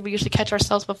rude. We usually catch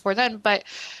ourselves before then. But,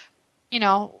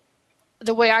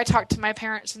 the way I talk to my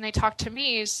parents and they talk to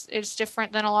me is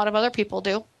different than a lot of other people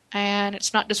do. And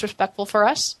it's not disrespectful for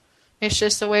us. It's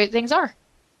just the way things are.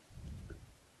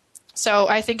 So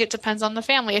I think it depends on the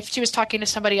family. If she was talking to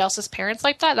somebody else's parents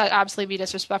like that, that'd absolutely be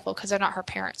disrespectful because they're not her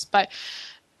parents. But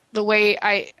the way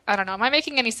I don't know. Am I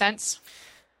making any sense?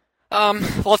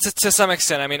 Well, to some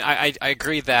extent. I mean, I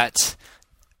agree that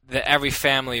every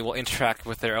family will interact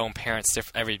with their own parents.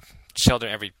 Any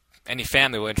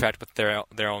family will interact with their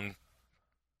own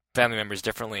family members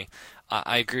differently.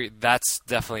 I agree. That's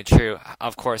definitely true.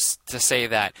 Of course, to say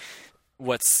that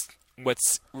what's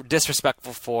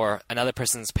disrespectful for another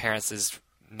person's parents is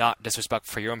not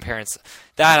disrespectful for your own parents.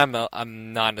 That I'm not. I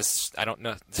don't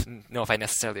know if I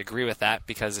necessarily agree with that,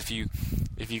 because if you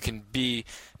can be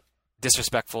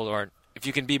disrespectful, or if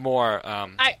you can be more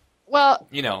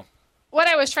what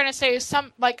I was trying to say is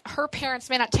her parents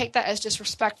may not take that as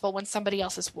disrespectful when somebody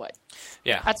else's would.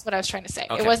 Yeah. That's what I was trying to say.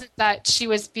 Okay. It wasn't that she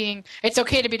was it's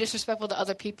okay to be disrespectful to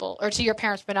other people or to your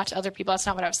parents, but not to other people. That's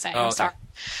not what I was saying. Oh, I'm sorry.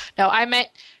 No, I meant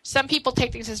some people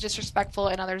take things as disrespectful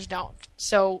and others don't.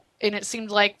 So, and it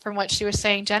seemed like from what she was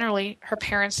saying, generally, her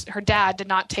dad did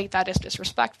not take that as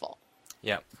disrespectful.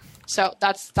 Yeah. So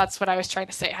that's what I was trying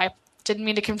to say. I didn't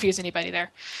mean to confuse anybody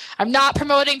there. I'm not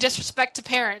promoting disrespect to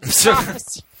parents.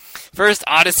 First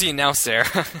Odyssey, now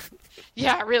Sarah.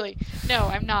 Yeah, really. No,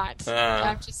 I'm not.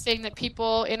 I'm just saying that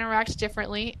people interact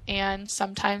differently, and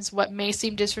sometimes what may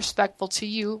seem disrespectful to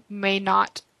you may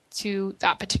not to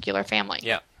that particular family.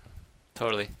 Yeah,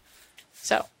 totally.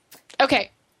 So,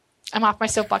 okay. I'm off my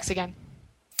soapbox again.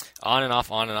 On and off.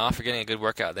 You're getting a good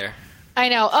workout there. I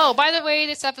know. Oh, by the way,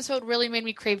 this episode really made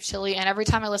me crave chili, and every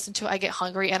time I listen to it, I get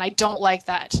hungry, and I don't like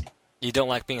that. You don't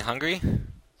like being hungry?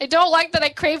 I don't like that I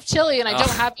crave chili and I don't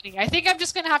have any. I think I'm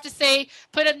just going to have to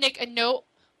put a note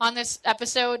on this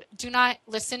episode. Do not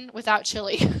listen without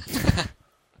chili.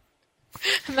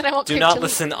 And then I won't Do not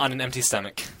listen on an empty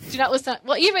stomach. Do not listen.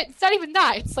 Well, it's not even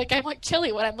that. It's like I want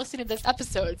chili when I'm listening to this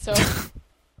episode. So.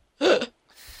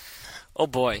 Oh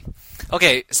boy.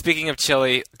 Okay, speaking of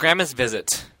chili, Grandma's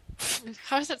visit.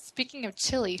 How is that speaking of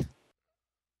chili?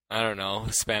 I don't know.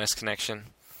 Spanish connection.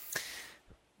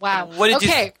 Wow. What did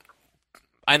you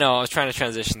I know, I was trying to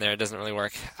transition there. It doesn't really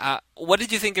work. What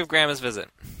did you think of Grandma's visit?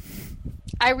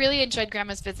 I really enjoyed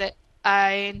Grandma's visit.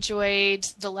 I enjoyed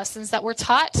the lessons that were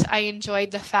taught. I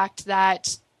enjoyed the fact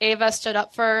that Ava stood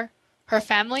up for her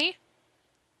family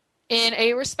in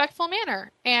a respectful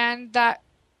manner, and that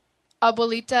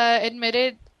Abuelita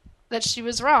admitted that she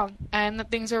was wrong, and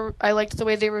that I liked the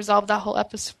way they resolved that whole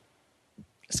episode.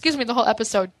 The whole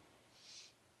episode.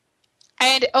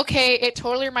 And, okay, it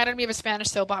totally reminded me of a Spanish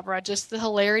soap opera. Just the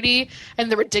hilarity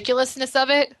and the ridiculousness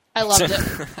of it. I loved it.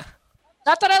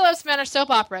 Not that I love Spanish soap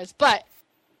operas, but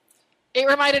it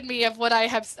reminded me of what I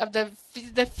have, of the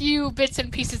few bits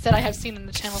and pieces that I have seen in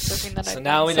the channel surfing that I've done. So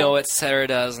now we know what Sarah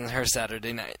does on her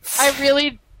Saturday nights. I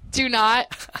really do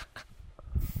not.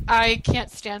 I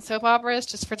can't stand soap operas,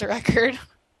 just for the record.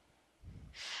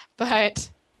 But...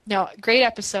 no, great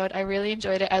episode. I really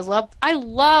enjoyed it. I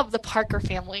love the Parker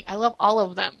family. I love all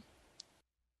of them.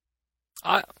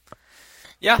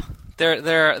 Yeah,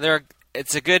 they're.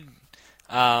 It's a good.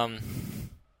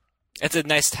 It's a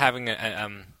nice having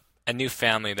a new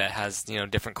family that has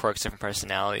different quirks, different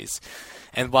personalities,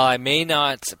 and while I may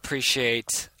not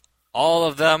appreciate all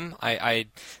of them, I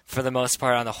for the most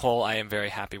part, on the whole, I am very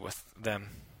happy with them.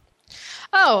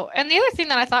 Oh, and the other thing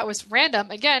that I thought was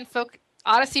random again,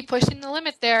 Odyssey pushing the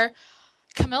limit there.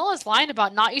 Camilla's lying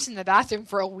about not using the bathroom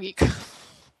for a week.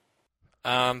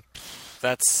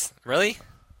 That's really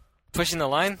pushing the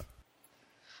line?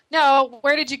 No,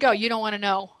 where did you go? You don't want to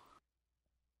know.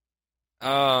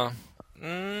 It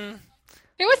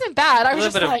wasn't bad. I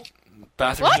was just like,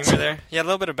 bathroom what? humor there. Yeah, a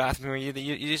little bit of bathroom humor.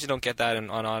 You usually don't get that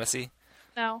on Odyssey.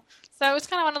 No. So it was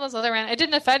kind of one of those other random. It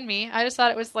didn't offend me. I just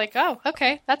thought it was like, oh,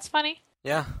 okay, that's funny.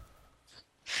 Yeah.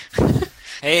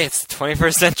 Hey, it's the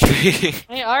 21st century.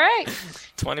 Hey, all right.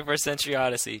 21st century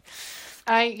Odyssey.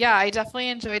 I definitely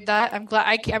enjoyed that. I'm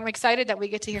glad. I'm excited that we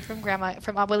get to hear from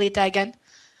Abuelita again.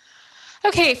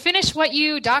 Okay, finish what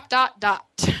you ...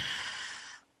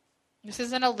 This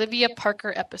is an Olivia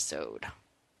Parker episode.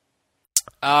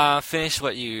 Finish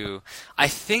what you... I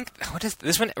think... What is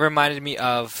this one? Reminded me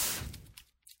of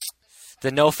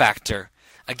the No Factor.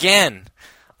 Again,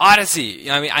 Odyssey.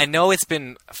 I mean, I know it's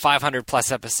been 500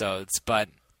 plus episodes, but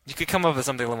you could come up with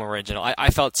something a little more original. I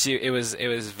felt too. It was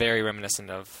very reminiscent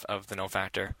of the No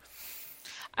Factor.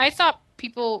 I thought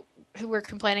people who were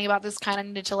complaining about this kind of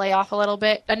needed to lay off a little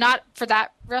bit, and not for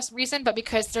that reason, but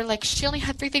because they're like, she only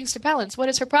had 3 things to balance. What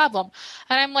is her problem?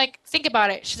 And I'm like, think about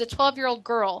it. She's a 12-year-old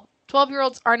girl.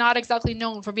 12-year-olds are not exactly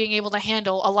known for being able to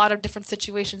handle a lot of different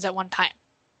situations at one time.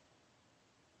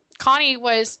 Connie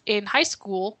was in high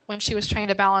school when she was trying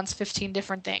to balance 15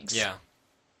 different things. Yeah.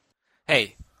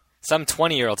 Hey, some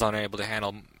 20-year-olds aren't able to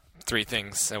handle 3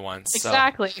 things at once.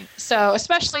 Exactly. So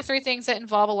especially 3 things that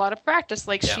involve a lot of practice.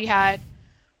 Like she had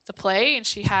the play, and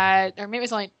she had, or maybe it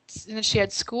was only, and then she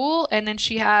had school, and then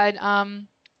she had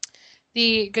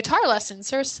the guitar lessons.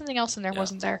 There was something else in there,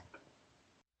 wasn't there?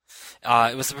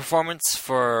 It was a performance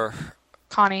for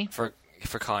Connie. For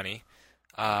Connie.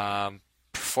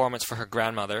 Performance for her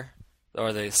grandmother,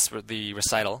 or the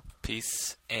recital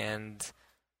piece, and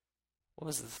what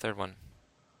was the third one?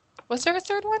 Was there a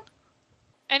third one?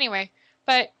 Anyway,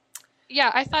 but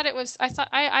yeah, I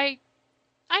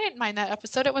didn't mind that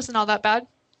episode. It wasn't all that bad,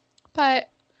 but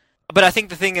I think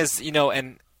the thing is,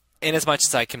 and in as much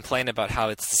as I complain about how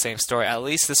it's the same story, at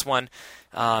least this one,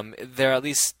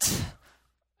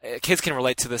 kids can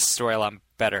relate to this story a lot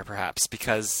better, perhaps,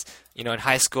 because in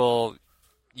high school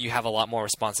you have a lot more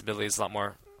responsibilities, a lot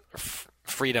more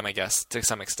freedom, I guess, to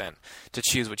some extent, to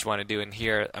choose what you want to do. And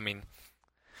here, I mean,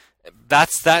 that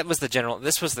was the general.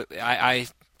 This was I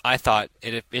thought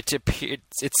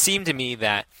it seemed to me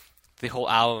that the whole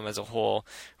album as a whole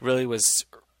really was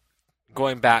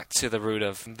going back to the root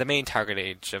of the main target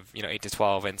age of 8 to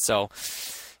 12, and so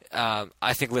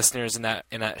I think listeners in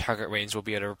that target range will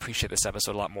be able to appreciate this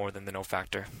episode a lot more than the No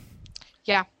Factor.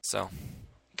 Yeah. So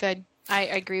good. I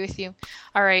agree with you.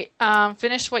 All right.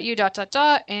 Finish what you ...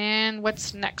 and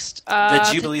what's next? The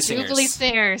Jubilee Singers. Jubilee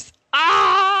Singers.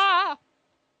 Ah!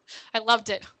 I loved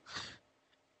it.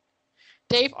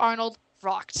 Dave Arnold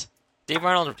rocked. Dave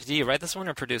Arnold, did he write this one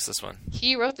or produce this one?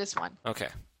 He wrote this one. Okay.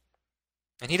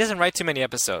 And he doesn't write too many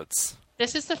episodes.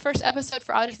 This is the first episode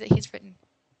for Odyssey that he's written.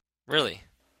 Really?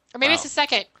 Or maybe it's the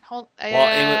second.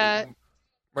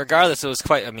 Regardless, it was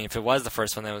quite... I mean, if it was the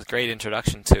first one, that was a great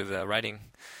introduction to the writing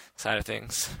side of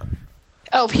things.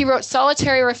 Oh, he wrote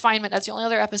Solitary Refinement. That's the only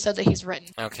other episode that he's written.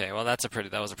 Okay, well, that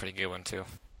was a pretty good one, too.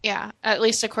 Yeah, at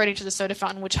least according to the Soda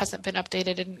Fountain, which hasn't been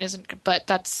updated and isn't... But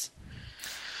that's...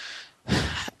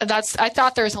 I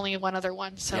thought there was only one other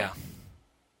one, so... Yeah.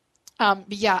 But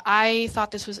yeah, I thought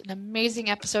this was an amazing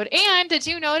episode. And did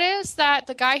you notice that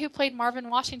the guy who played Marvin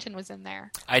Washington was in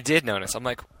there? I did notice. I'm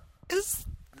like, is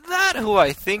that who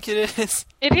I think it is?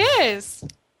 It is. At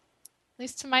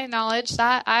least to my knowledge,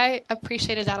 that I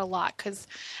appreciated that a lot because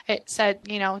it said,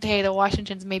 hey, the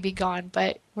Washingtons may be gone,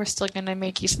 but we're still going to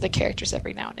make use of the characters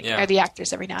every now and again, or the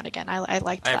actors every now and again. I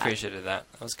liked that. I appreciated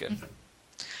that. That was good.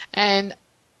 And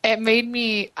it made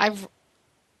me...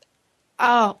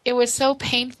 Oh, it was so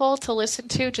painful to listen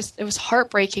to. It was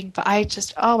heartbreaking, but I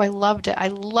loved it. I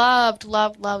loved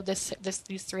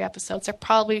these 3 episodes. They're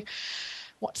probably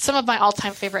some of my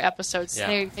all-time favorite episodes.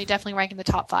 Yeah. They definitely rank in the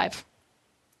top 5.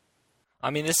 I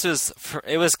mean, it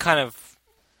was kind of...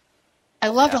 I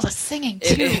loved all the singing,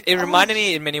 too. It reminded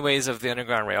me in many ways of the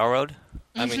Underground Railroad.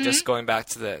 I mean, just going back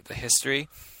to the history,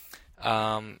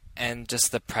 and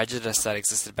just the prejudice that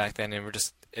existed back then, and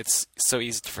it's so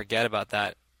easy to forget about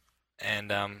that.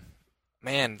 And,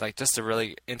 man, just a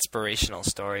really inspirational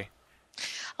story.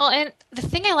 Well, and the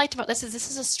thing I liked about this is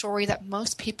a story that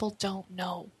most people don't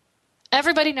know.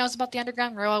 Everybody knows about the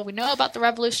Underground Railroad. We know about the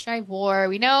Revolutionary War.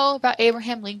 We know about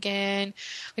Abraham Lincoln.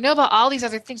 We know about all these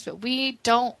other things, but we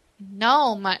don't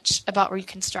know much about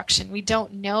Reconstruction. We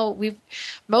don't know.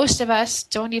 Most of us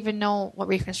don't even know what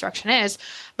Reconstruction is,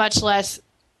 much less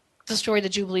the story of the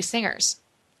Jubilee Singers.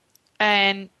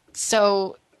 And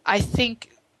so I think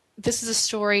this is a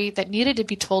story that needed to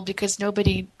be told because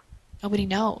nobody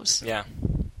knows. Yeah.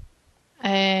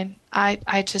 And I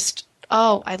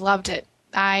loved it.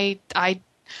 I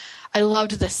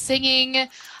loved the singing.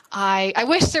 I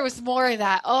wish there was more of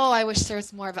that. Oh, I wish there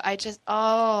was more of it.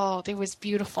 It was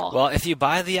beautiful. Well, if you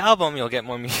buy the album, you'll get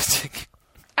more music.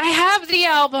 I have the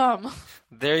album.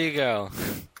 There you go.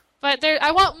 But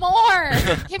I want more.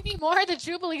 Give me more of the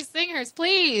Jubilee Singers,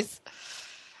 please.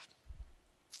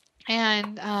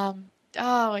 And I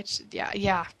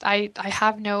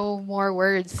have no more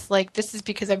words. This is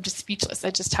because I'm just speechless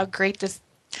at just how great this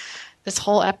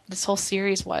whole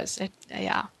series was.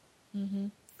 Mm-hmm.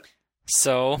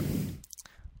 So,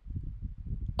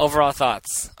 overall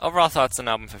thoughts on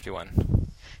album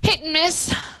 51. Hit and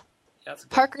miss.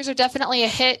 Parker's are definitely a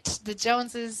hit. The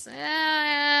Joneses,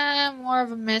 more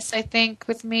of a miss, I think,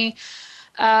 with me.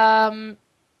 New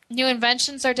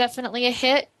Inventions are definitely a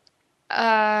hit.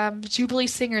 Jubilee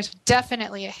Singers,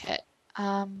 definitely a hit.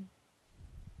 I'm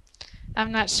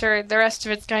not sure. The rest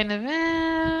of it's kind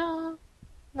of,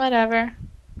 whatever.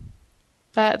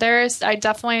 But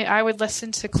I would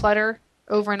listen to Clutter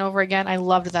over and over again. I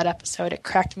loved that episode. It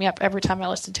cracked me up every time I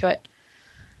listened to it.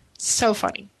 So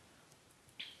funny.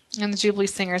 And the Jubilee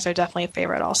Singers are definitely a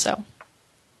favorite also.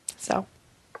 So,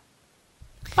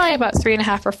 probably about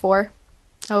 3.5 or 4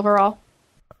 overall.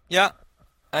 Yeah.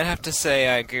 I'd have to say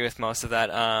I agree with most of that.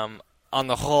 On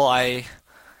the whole, I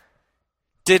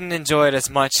didn't enjoy it as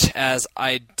much as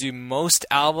I do most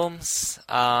albums.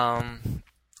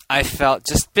 I felt,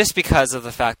 just because of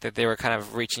the fact that they were kind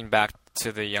of reaching back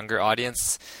to the younger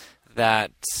audience,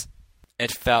 that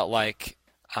it felt like,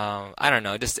 I don't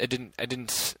know, I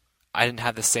didn't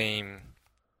have the same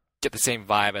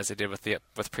vibe as I did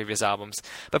with previous albums.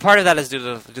 But part of that is due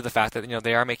to the fact that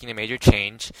they are making a major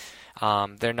change.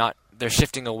 They're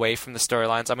shifting away from the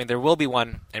storylines. I mean, there will be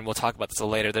one, and we'll talk about this a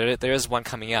little later. There is one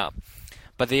coming up,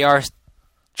 but they are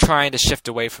trying to shift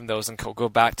away from those and go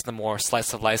back to the more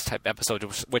slice of life type episode,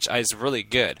 which is really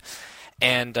good.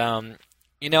 And I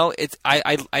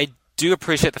do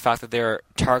appreciate the fact that they're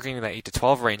targeting that 8 to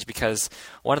 12 range, because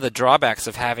one of the drawbacks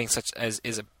of having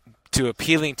to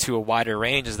appealing to a wider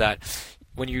range is that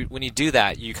when you do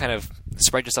that, you kind of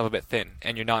spread yourself a bit thin,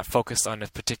 and you're not focused on a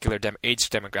particular age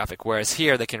demographic. Whereas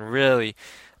here, they can really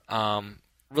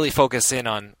focus in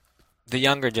on the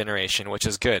younger generation, which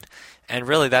is good. And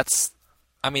really, the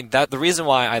reason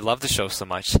why I love the show so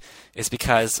much is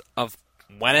because of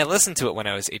when I listened to it when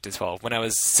I was 8 to 12, when I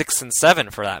was 6 and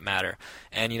 7 for that matter,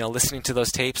 and listening to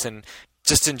those tapes and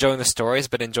just enjoying the stories,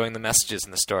 but enjoying the messages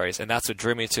in the stories, and that's what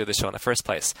drew me to the show in the first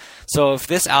place. So if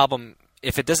this album,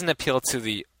 if it doesn't appeal to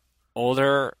the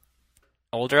older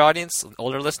audience,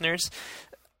 older listeners,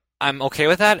 I'm okay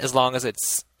with that as long as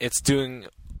it's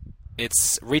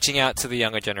reaching out to the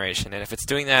younger generation. And if it's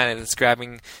doing that and it's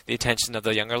grabbing the attention of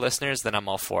the younger listeners, then I'm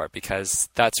all for it, because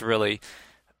that's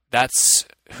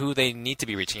who they need to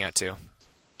be reaching out to.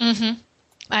 Mm-hmm.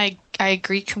 I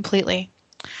agree completely.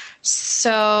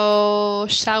 So,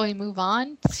 shall we move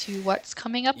on to what's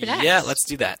coming up next? Yeah, let's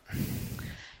do that.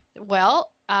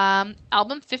 Well,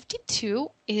 album 52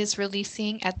 is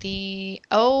releasing at the...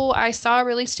 Oh, I saw a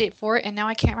release date for it, and now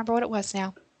I can't remember what it was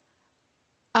now.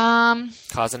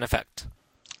 Cause and Effect.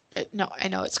 No, I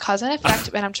know it's Cause and Effect,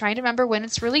 and I'm trying to remember when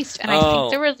it's released. And I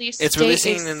think the release date it's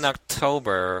releasing in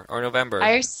October or November.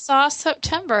 I saw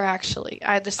September, actually.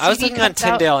 I was looking on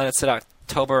Tyndale, and it said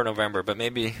October or November, but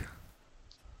maybe...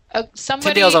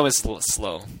 Tyndale's always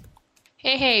slow.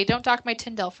 Hey, don't dock my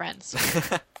Tyndale friends.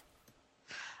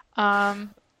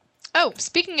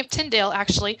 Speaking of Tyndale,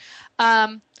 actually,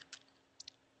 for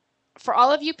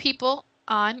all of you people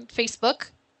on Facebook,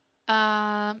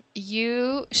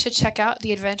 you should check out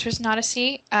the Adventures in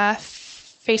Odyssey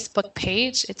Facebook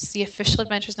page. It's the official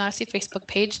Adventures in Odyssey Facebook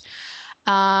page.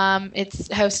 It's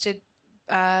hosted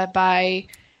by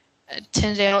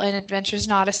Tyndale and Adventures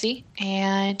in Odyssey,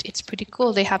 and it's pretty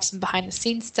cool. They have some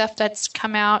behind-the-scenes stuff that's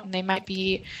come out, and they might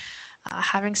be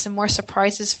having some more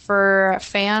surprises for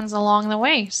fans along the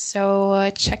way. So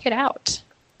check it out.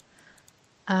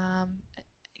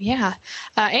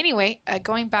 Anyway,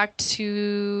 going back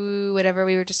to whatever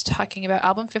we were just talking about,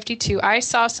 album 52, I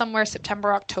saw somewhere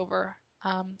September, October.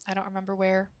 I don't remember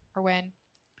where or when.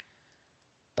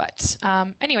 But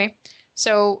anyway,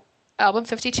 so album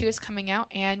 52 is coming out,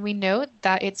 and we know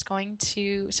that it's going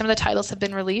to... Some of the titles have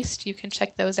been released. You can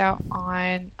check those out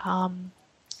on...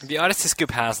 the Odyssey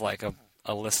Scoop has like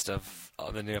a list of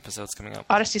the new episodes coming up.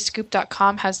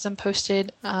 OdysseyScoop.com has them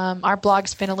posted. Our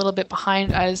blog's been a little bit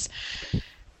behind as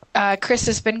Chris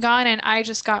has been gone, and I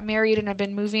just got married and I've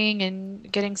been moving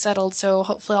and getting settled, so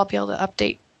hopefully I'll be able to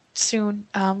update soon.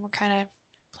 We're kind of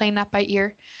playing that by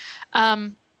ear.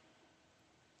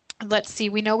 Let's see.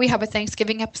 We know we have a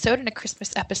Thanksgiving episode and a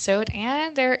Christmas episode,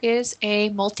 and there is a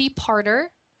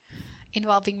multi-parter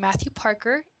involving Matthew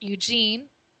Parker, Eugene,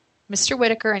 Mr.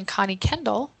 Whitaker, and Connie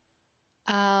Kendall.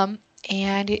 And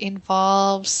it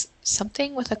involves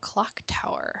something with a clock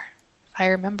tower, if I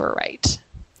remember right.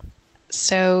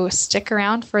 So stick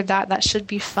around for that. That should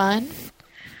be fun.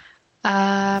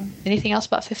 Anything else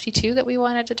about 52 that we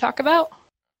wanted to talk about?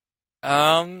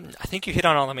 I think you hit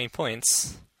on all the main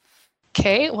points.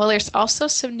 Okay, well, there's also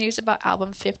some news about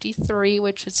album 53,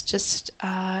 which is just,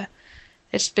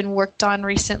 it's been worked on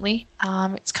recently.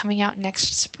 It's coming out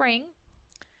next spring,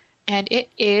 and it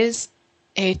is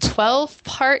a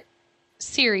 12-part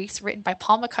series written by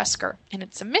Paul McCusker, and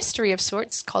it's a mystery of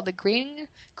sorts called the Green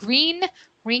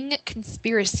Ring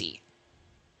Conspiracy.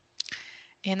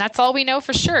 And that's all we know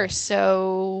for sure,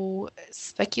 so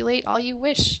speculate all you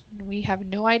wish. We have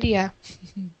no idea.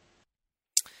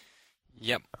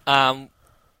 Yep.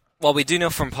 Well, we do know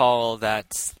from Paul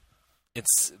that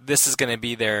this is going to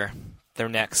be their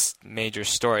next major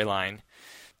storyline.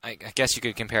 I guess you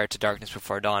could compare it to Darkness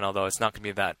Before Dawn, although it's not going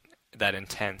to be that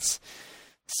intense.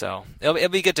 So it'll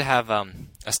be good to have a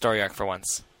story arc for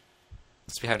once.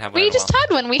 We haven't had one. We just had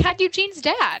one. We had Eugene's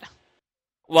dad.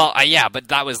 Well, yeah, but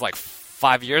that was like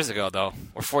 5 years ago, though,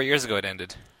 or 4 years ago it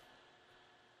ended.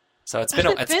 So it's been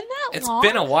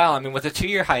a while. I mean, with a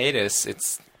 2-year hiatus,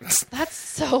 that's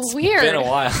so weird. It's been a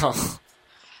while.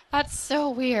 That's so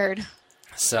weird.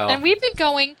 So, and we've been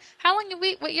going. How long?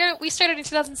 What year? We started in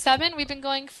 2007. We've been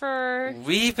going for.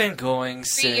 We've been going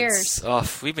 3 years. Oh,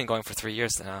 we've been going for 3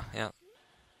 years now. Yeah.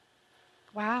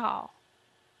 Wow.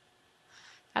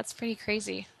 That's pretty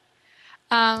crazy.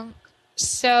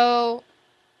 So,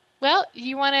 well,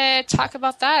 you want to talk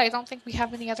about that? I don't think we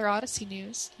have any other Odyssey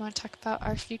news. You want to talk about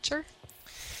our future?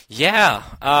 Yeah.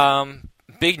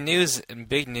 Big news.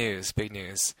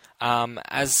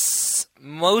 As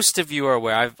most of you are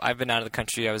aware, I've been out of the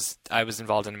country. I was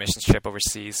involved in a missions trip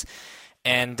overseas,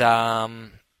 and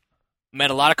met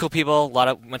a lot of cool people.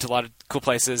 Went to a lot of cool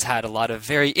places. Had a lot of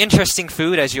very interesting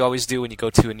food, as you always do when you go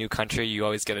to a new country. You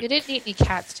always get You didn't eat any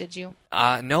cats, did you?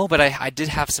 No, but I did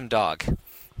have some dog.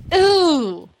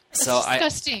 Ooh. That's So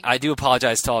disgusting. I do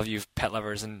apologize to all of you pet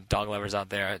lovers and dog lovers out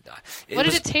there. What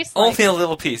did it taste like? Only a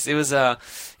little piece. It was it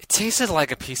tasted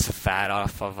like a piece of fat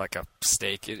off of like a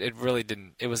steak. It really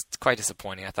didn't. It was quite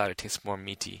disappointing. I thought it tasted more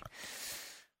meaty.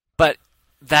 But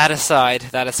that aside,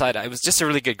 it was just a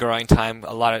really good growing time.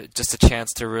 Just a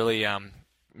chance to really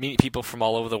meet people from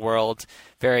all over the world.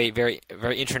 Very, very,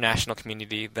 very international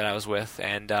community that I was with.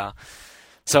 And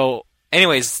so,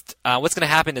 anyways, what's going to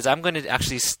happen is I'm going to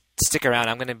actually stick around.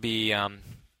 I'm going to be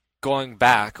going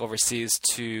back overseas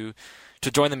to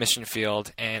join the mission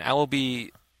field, and I will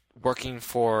be working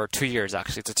for 2 years.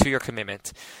 Actually, it's a 2-year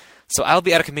commitment. So I'll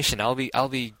be out of commission. I'll be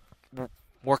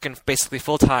working basically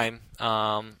full time.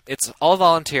 It's all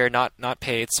volunteer, not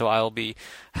paid. So I'll be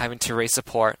having to raise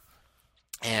support,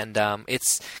 and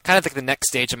it's kind of like the next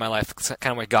stage of my life. It's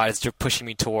kind of what God is pushing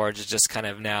me towards. Is just kind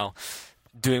of now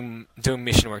doing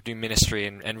mission work, doing ministry,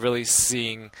 and really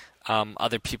seeing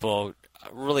other people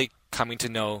really coming to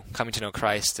know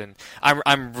Christ, and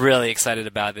I'm really excited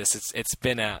about this. It's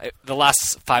been the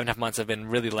last 5.5 months have been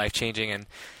really life changing, and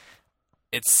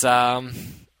it's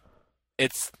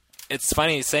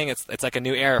funny saying it's like a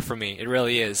new era for me. It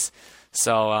really is.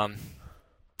 So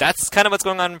that's kind of what's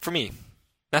going on for me.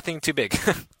 Nothing too big.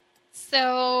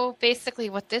 So basically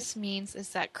what this means is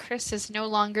that Chris is no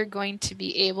longer going to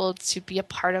be able to be a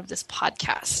part of this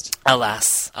podcast.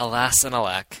 Alas and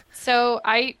alack. So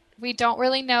we don't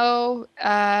really know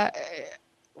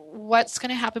what's going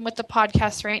to happen with the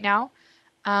podcast right now.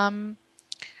 I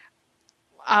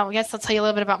guess I'll tell you a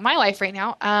little bit about my life right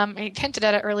now. I hinted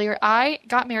at it earlier. I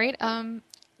got married on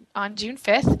June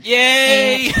 5th.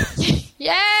 Yay!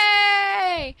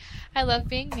 Yay! I love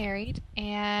being married,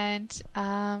 and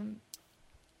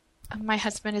my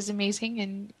husband is amazing,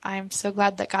 and I'm so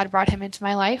glad that God brought him into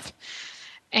my life.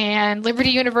 And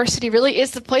Liberty University really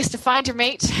is the place to find your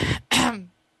mate.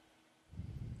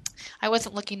 I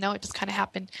wasn't looking, though. It just kind of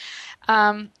happened.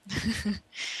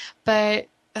 But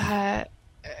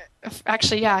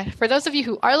actually, yeah, for those of you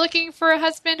who are looking for a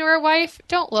husband or a wife,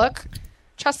 don't look.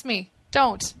 Trust me,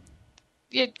 don't.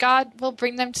 God will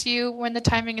bring them to you when the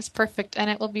timing is perfect, and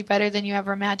it will be better than you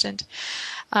ever imagined.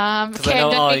 Because I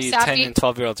know all you 10 and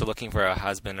 12-year-olds are looking for a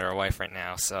husband or a wife right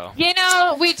now. So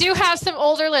we do have some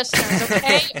older listeners,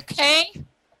 okay? Okay?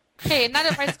 Hey, and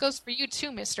that advice goes for you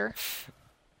too, mister.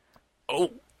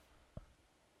 Oh.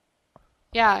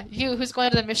 Yeah, you, who's going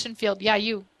to the mission field. Yeah,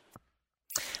 you.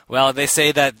 Well, they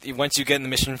say that once you get in the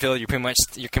mission field, you're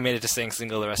committed to staying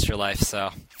single the rest of your life,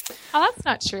 so. Oh, that's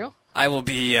not true. I will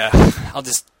be, I'll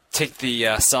just take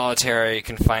the solitary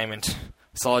refinement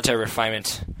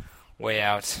way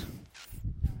out.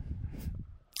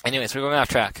 Anyways, we're going off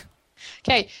track.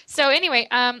 Okay, so anyway,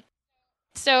 I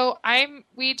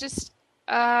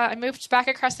moved back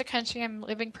across the country. I'm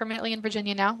living permanently in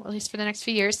Virginia now, at least for the next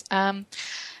few years. I'm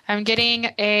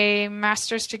getting a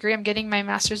master's degree. I'm getting my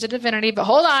master's of divinity, but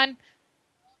hold on.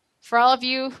 For all of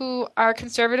you who are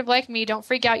conservative like me, don't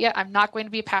freak out yet. I'm not going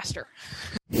to be a pastor.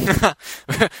 5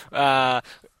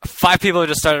 people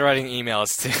just started writing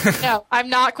emails to. No, I'm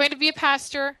not going to be a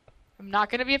pastor.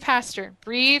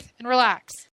 Breathe and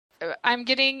relax. I'm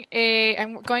going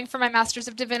for my Master's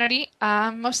of Divinity,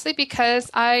 mostly because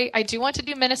I do want to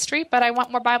do ministry, but I want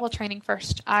more Bible training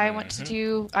first.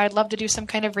 I'd love to do some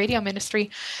kind of radio ministry.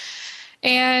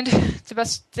 And the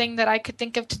best thing that I could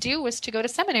think of to do was to go to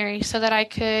seminary so that I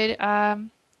could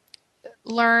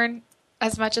learn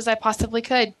as much as I possibly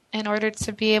could in order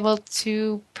to be able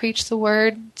to preach the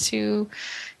word to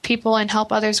people and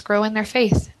help others grow in their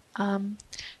faith.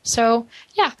 So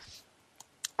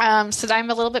I'm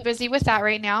a little bit busy with that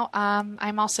right now.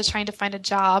 I'm also trying to find a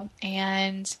job,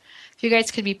 and if you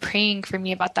guys could be praying for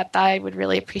me about that, I would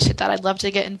really appreciate that. I'd love to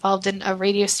get involved in a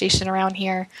radio station around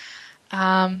here.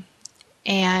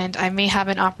 And I may have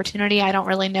an opportunity. I don't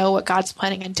really know what God's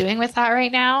planning on doing with that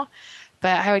right now,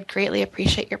 but I would greatly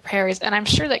appreciate your prayers. And I'm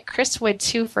sure that Chris would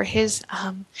too for his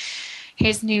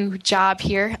new job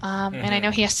here. And I know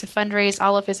he has to fundraise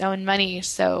all of his own money,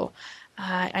 so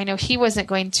I know he wasn't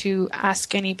going to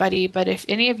ask anybody, but if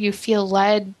any of you feel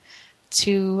led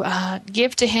to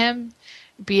give to him,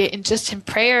 be it just in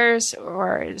prayers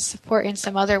or support in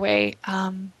some other way,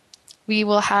 we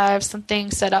will have something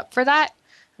set up for that.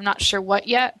 I'm not sure what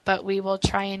yet, but we will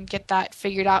try and get that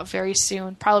figured out very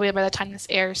soon, probably by the time this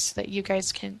airs, so that you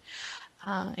guys can,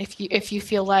 if you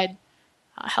feel led,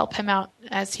 help him out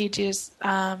as he just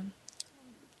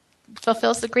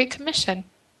fulfills the Great Commission.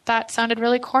 That sounded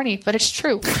really corny, but it's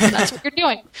true. That's what you're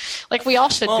doing. Like we all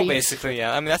should be. Well, basically,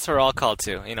 yeah. I mean, that's what we're all called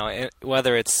to. You know,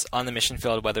 whether it's on the mission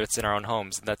field, whether it's in our own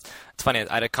homes. It's funny.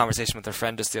 I had a conversation with a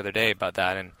friend just the other day about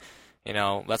that, and you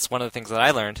know, that's one of the things that I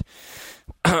learned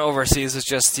overseas is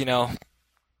just, you know,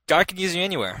 God can use you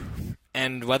anywhere,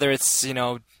 and whether it's in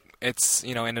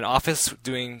an office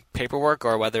doing paperwork,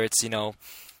 or whether it's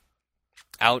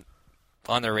out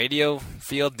on the radio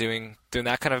field doing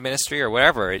that kind of ministry, or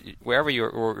wherever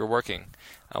you're working,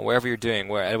 wherever you're doing,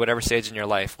 at whatever stage in your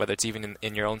life, whether it's even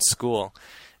in your own school,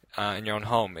 in your own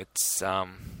home, it's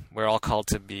we're all called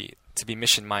to be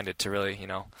mission minded, to really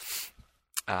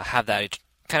have that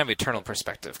kind of eternal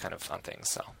perspective kind of on things.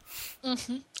 So.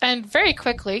 Mm-hmm. And very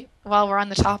quickly, while we're on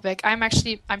the topic, I'm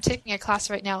taking a class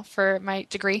right now for my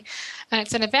degree, and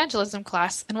it's an evangelism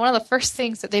class. And one of the first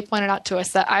things that they pointed out to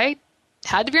us that I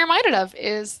had to be reminded of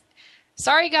is,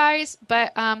 sorry guys,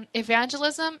 but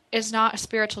evangelism is not a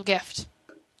spiritual gift.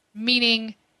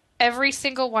 Meaning, every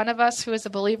single one of us who is a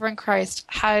believer in Christ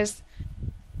has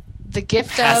the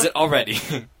gift has it already.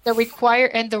 the require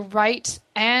and the right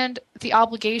and the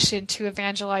obligation to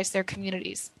evangelize their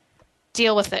communities.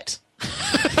 Deal with it.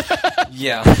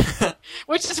 Yeah.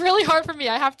 Which is really hard for me.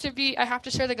 I have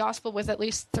to share the gospel with at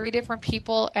least 3 different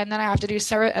people, and then I have to do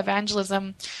separate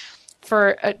evangelism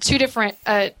for 2 different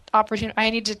opportunities. I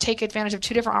need to take advantage of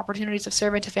 2 different opportunities of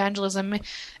servant evangelism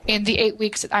in the 8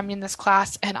 weeks that I'm in this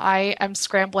class, and I am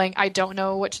scrambling. I don't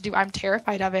know what to do. I'm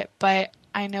terrified of it, but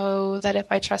I know that if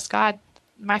I trust God,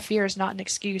 my fear is not an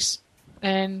excuse.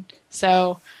 And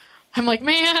so I'm like,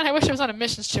 man, I wish I was on a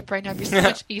missions trip right now. It'd be so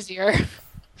much easier.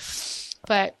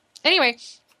 But anyway,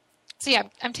 so yeah,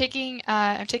 I'm taking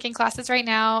classes right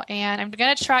now, and I'm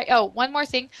gonna try. Oh, one more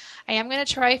thing, I am gonna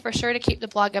try for sure to keep the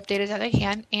blog updated as I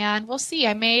can, and we'll see.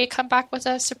 I may come back with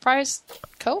a surprise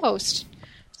co-host,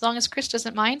 as long as Chris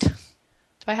doesn't mind.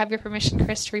 Do I have your permission,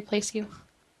 Chris, to replace you?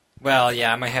 Well,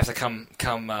 yeah, I might have to come.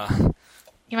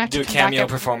 You might have do to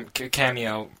a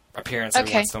cameo appearance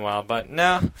every once in a while, but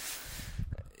no.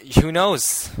 Who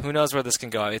knows? Who knows where this can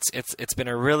go? It's been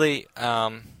a really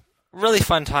really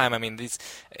fun time. I mean,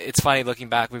 it's funny looking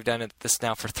back. We've done this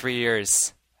now for 3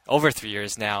 years, over 3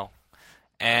 years now,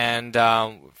 and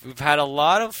we've had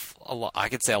I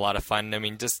could say a lot of fun. I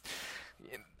mean,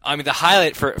 the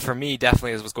highlight for me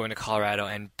definitely was going to Colorado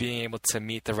and being able to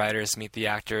meet the writers, meet the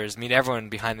actors, meet everyone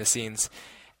behind the scenes,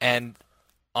 and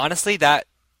honestly, that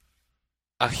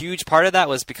a huge part of that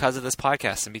was because of this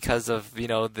podcast and because of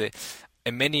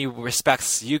in many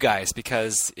respects you guys,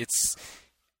 because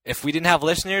if we didn't have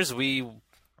listeners, we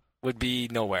would be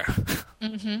nowhere.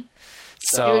 Mm-hmm.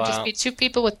 So it would just be 2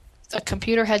 people with a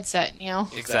computer headset,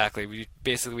 Exactly. We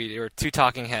were 2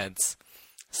 talking heads.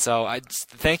 So I just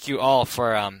thank you all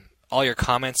for all your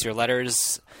comments, your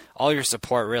letters, all your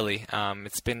support. Really,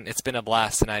 it's been a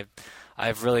blast, and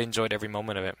I've really enjoyed every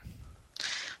moment of it.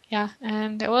 Yeah,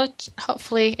 and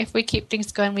hopefully, if we keep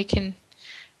things going,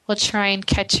 we'll try and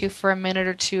catch you for a minute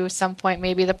or 2 at some point.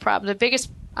 Maybe the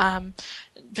biggest,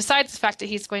 besides the fact that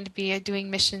he's going to be doing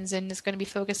missions and is going to be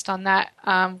focused on that,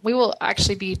 we will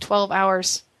actually be 12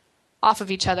 hours off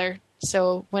of each other.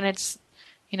 So when it's,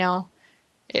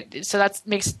 so that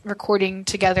makes recording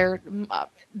together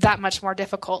that much more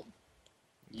difficult.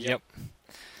 Yep.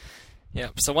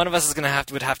 Yep. So one of us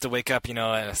would have to wake up,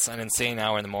 at an insane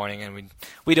hour in the morning, and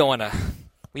we don't want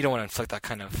to inflict that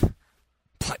kind of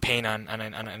pain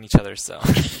on each other. So,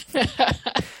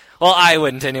 well, I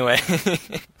wouldn't anyway.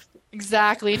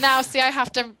 Exactly. Now, see, I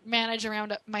have to manage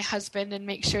around my husband and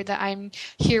make sure that I'm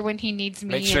here when he needs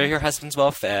me. Make sure your husband's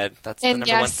well fed. That's the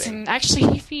number one thing. And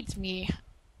actually, he feeds me.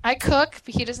 I cook,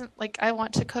 but he doesn't I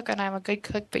want to cook, and I'm a good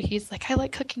cook, but he's like, I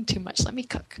like cooking too much. Let me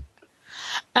cook.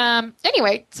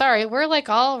 Anyway, sorry, we're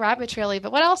all rabbit traily,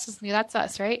 but what else is new? That's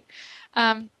us, right?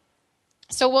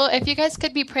 So, if you guys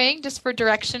could be praying just for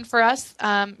direction for us,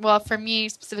 for me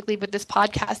specifically with this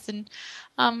podcast, and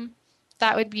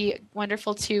that would be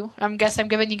wonderful too. I guess I'm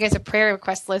giving you guys a prayer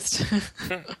request list.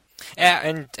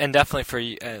 Yeah, and definitely for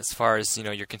you, as far as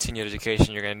your continued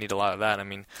education, you're going to need a lot of that. I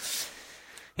mean,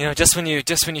 just when you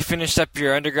finished up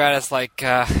your undergrad, it's like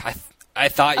I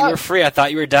thought you were free. I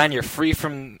thought you were done. You're free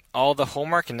from all the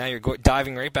homework, and now you're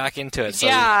diving right back into it. So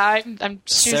yeah,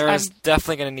 Sarah's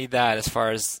definitely going to need that as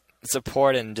far as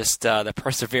support and just the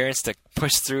perseverance to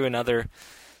push through another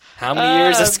how many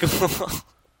years of school.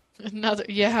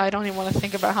 I don't even want to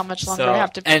think about how much longer I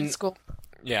have to be in school.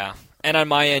 Yeah, and on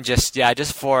my end, just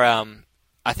for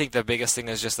I think the biggest thing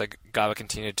is just God will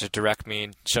continue to direct me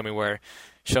and show me where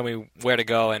to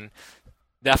go, and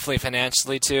definitely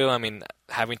financially too. I mean,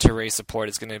 having to raise support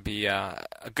is going to be a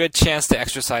good chance to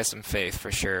exercise some faith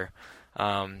for sure.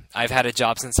 I've had a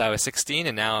job since I was 16,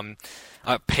 and now I'm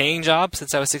a paying job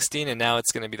since I was 16, and now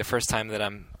it's going to be the first time that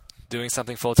I'm doing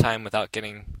something full time without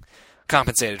getting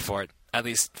compensated for it, at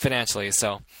least financially.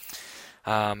 So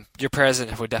your prayers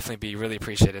would definitely be really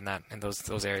appreciated in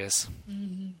those areas.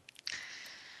 Mm-hmm.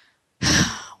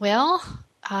 Well,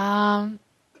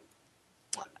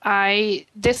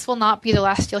 this will not be the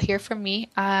last you'll hear from me.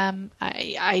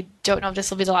 I don't know if this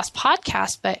will be the last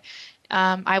podcast, but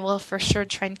I will for sure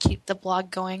try and keep the blog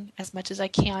going as much as I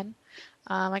can.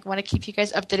 I want to keep you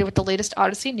guys updated with the latest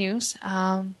Odyssey news.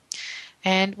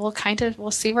 And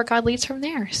we'll see where God leads from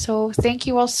there. So thank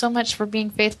you all so much for being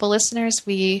faithful listeners.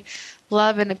 We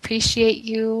love and appreciate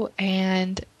you,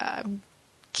 and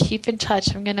keep in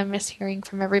touch. I'm going to miss hearing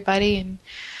from everybody, and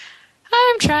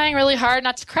I'm trying really hard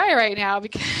not to cry right now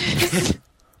because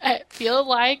I feel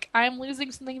like I'm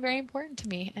losing something very important to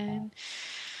me, and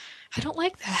I don't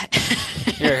like that.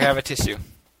 Here, have a tissue.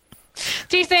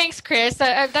 Gee, thanks, Chris.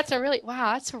 That's a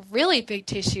really big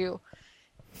tissue.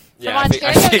 Yeah,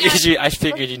 I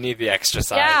figured you need the extra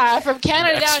size. Yeah, from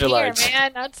Canada down here, large.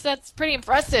 Man. That's pretty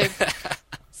impressive.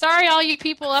 Sorry, all you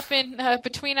people up in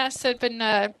between us up in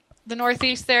the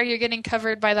Northeast there, you're getting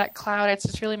covered by that cloud. It's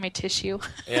just really my tissue.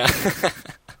 Yeah.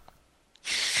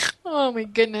 Oh my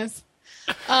goodness.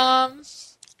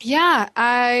 Yeah,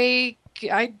 I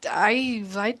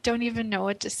don't even know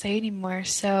what to say anymore.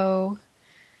 So,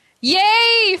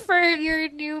 yay for your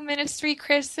new ministry,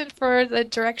 Chris, and for the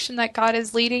direction that God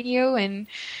is leading you, and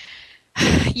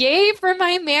yay for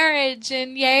my marriage,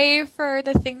 and yay for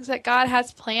the things that God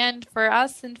has planned for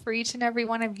us and for each and every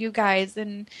one of you guys.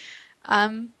 And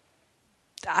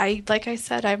like I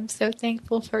said, I'm so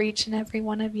thankful for each and every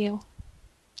one of you.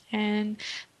 And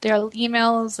their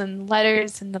emails and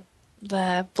letters and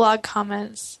the blog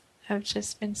comments have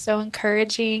just been so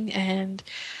encouraging, and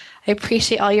I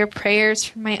appreciate all your prayers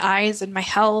for my eyes and my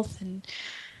health,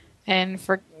 and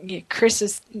for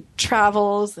Chris's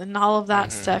travels and all of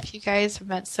that stuff. You guys have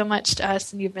meant so much to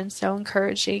us, and you've been so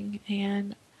encouraging,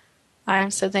 and I'm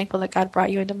so thankful that God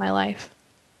brought you into my life.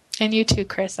 And you too,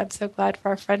 Chris. I'm so glad for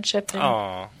our friendship.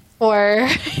 And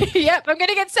yep, I'm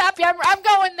gonna get sappy. I'm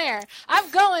going there.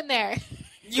 I'm going there.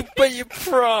 But you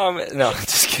promise. No,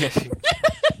 just kidding.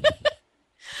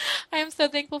 I am so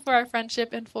thankful for our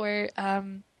friendship and for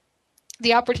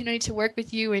the opportunity to work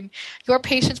with you and your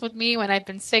patience with me when I've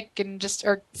been sick and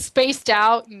or spaced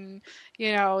out, and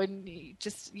and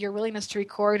just your willingness to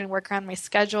record and work around my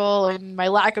schedule and my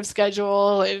lack of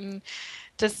schedule, and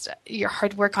just your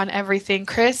hard work on everything.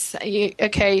 Chris,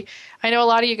 okay, I know a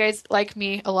lot of you guys like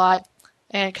me a lot,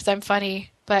 and because I'm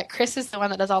funny, but Chris is the one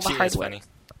that does all the hard work. Funny.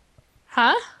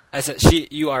 Huh? I said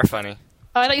you are funny.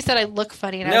 Oh, I thought you said I look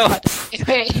funny. And no. I was about to,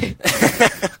 wait.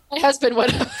 My husband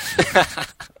would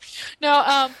have.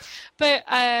 No, but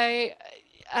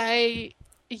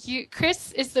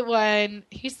Chris is the one,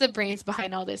 he's the brains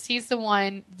behind all this. He's the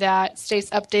one that stays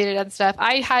updated on stuff.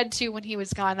 I had to when he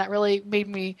was gone. That really made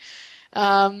me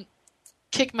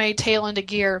kick my tail into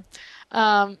gear.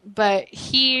 But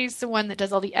he's the one that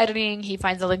does all the editing. He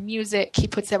finds all the music. He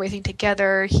puts everything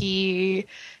together. He's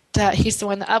the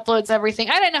one that uploads everything.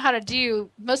 I didn't know how to do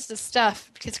most of the stuff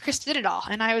because Chris did it all.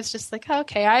 And I was just like, oh,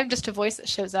 okay, I'm just a voice that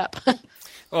shows up.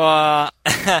 Well,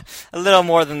 a little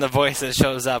more than the voice that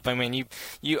shows up. I mean,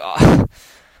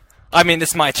 I mean,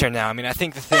 it's my turn now. I mean, I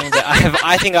think the thing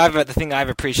that the thing I've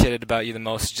appreciated about you the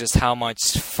most is just how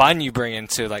much fun you bring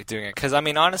into doing it. Because I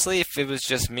mean, honestly, if it was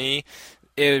just me,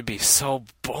 it would be so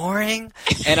boring.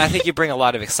 And I think you bring a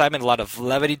lot of excitement, a lot of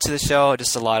levity to the show,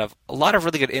 just a lot of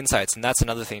really good insights. And that's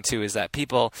another thing too, is that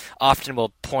people often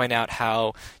will point out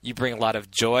how you bring a lot of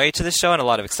joy to the show and a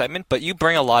lot of excitement, but you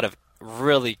bring a lot of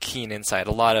really keen insight,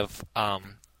 a lot of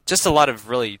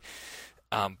really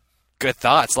good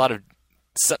thoughts, a lot of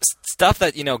stuff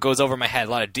that goes over my head,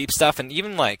 a lot of deep stuff, and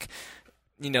even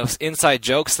inside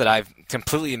jokes that I've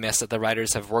completely missed that the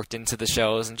writers have worked into the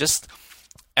shows, and just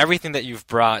everything that you've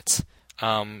brought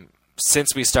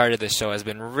since we started this show has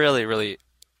been really, really,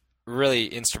 really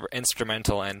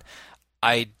instrumental, and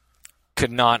I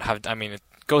could not have. I mean, it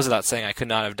goes without saying, I could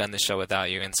not have done this show without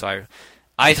you, and so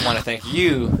I want to thank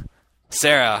you,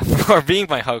 Sarah, for being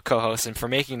my co-host and for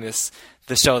making this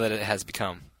the show that it has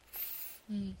become.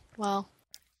 Well.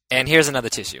 And here's another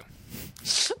tissue.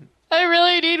 I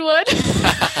really need one.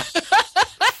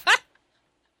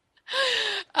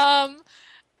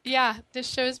 Yeah, this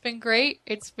show has been great.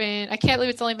 I can't believe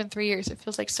it's only been 3 years. It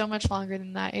feels like so much longer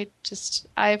than that.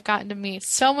 I've gotten to meet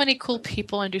so many cool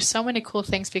people and do so many cool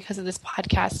things because of this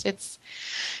podcast.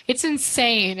 It's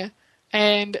insane.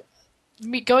 and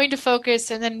going to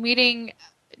Focus and then meeting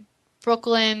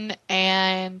Brooklyn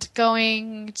and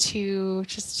going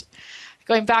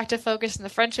back to Focus and the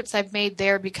friendships I've made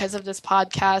there because of this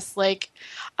podcast. Like,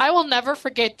 I will never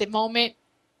forget the moment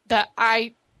that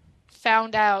I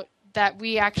found out that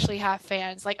we actually have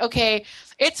fans. Like, okay,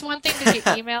 it's one thing to get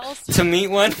emails. To meet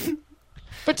one?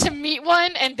 But to meet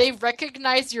one and they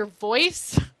recognize your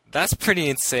voice. That's pretty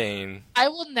insane. I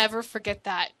will never forget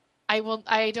that. I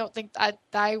don't think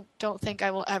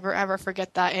I will ever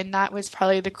forget that. And that was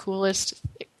probably the coolest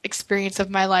experience of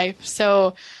my life.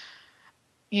 So,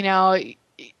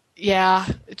 yeah,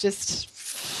 just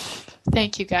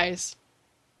thank you guys.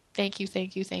 Thank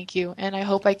you. And I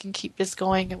hope I can keep this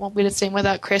going. It won't be the same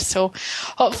without Chris. So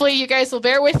hopefully you guys will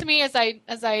bear with me as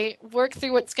I work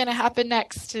through what's going to happen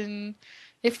next. And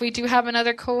if we do have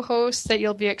another co-host, that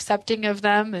you'll be accepting of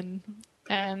them.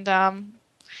 And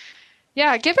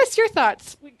yeah, give us your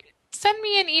thoughts. Send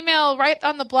me an email right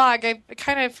on the blog. I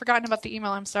kind of forgotten about the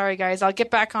email. I'm sorry, guys. I'll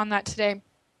get back on that today.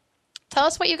 Tell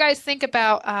us what you guys think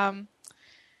about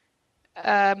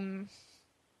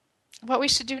what we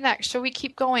should do next. Should we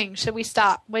keep going? Should we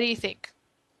stop? What do you think?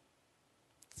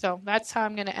 So that's how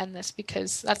I'm going to end this,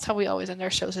 because that's how we always end our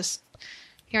shows, is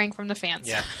hearing from the fans.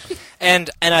 Yeah.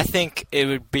 And I think it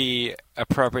would be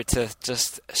appropriate to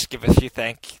just give a few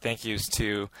thank yous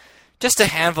to just a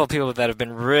handful of people that have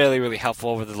been really, really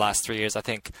helpful over the last 3 years. I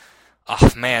think,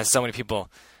 oh man, so many people.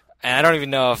 And I don't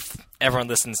even know if everyone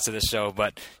listens to this show,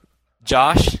 but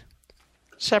Josh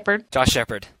Shepard.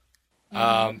 Product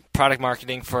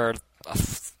marketing for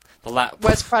was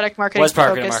product marketing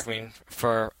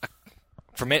for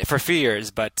a few years,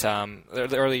 but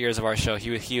the early years of our show,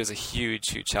 he was a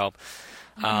huge help.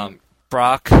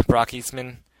 Brock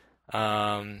Eastman,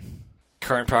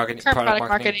 current product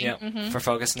marketing for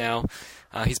Focus now.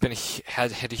 He's been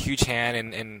had a huge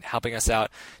hand in helping us out.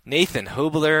 Nathan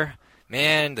Hubler,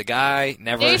 man, the guy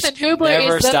never stops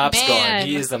going.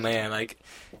 He is the man. Like,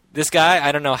 this guy,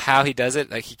 I don't know how he does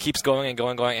it. Like, he keeps going and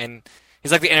going, and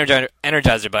he's like the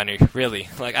Energizer Bunny, really.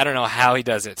 Like, I don't know how he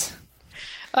does it.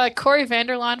 Corey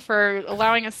Vanderlaan for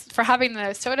having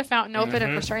the soda fountain open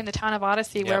and for starting the town of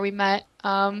Odyssey where we met.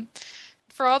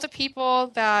 For all the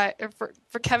people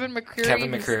for Kevin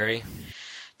McCreary.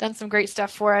 Done some great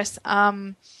stuff for us.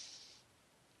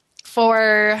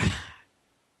 For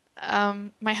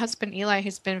my husband Eli,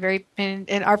 who's been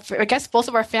I guess both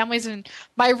of our families and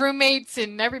my roommates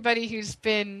and everybody who's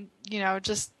been,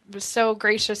 just was so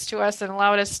gracious to us and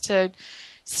allowed us to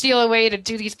steal away to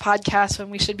do these podcasts when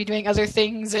we should be doing other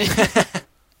things,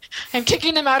 and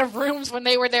kicking them out of rooms when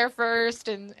they were there first,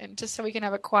 and just so we can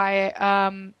have it quiet.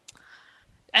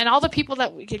 And all the people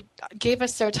that gave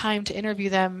us their time to interview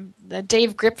them.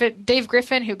 Dave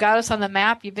Griffin, who got us on the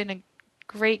map. You've been a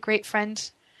great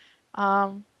friend.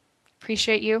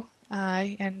 Appreciate you.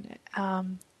 I'm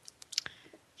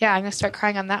going to start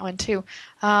crying on that one too.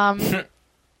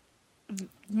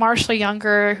 Marshall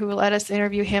Younger, who let us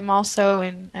interview him also,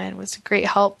 and was a great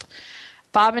help.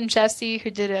 Bob and Jesse, who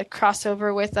did a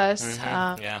crossover with us.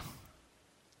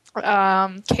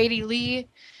 Katie Lee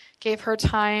gave her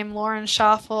time. Lauren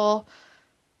Schaffel,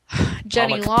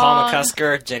 Jenny Long. Paul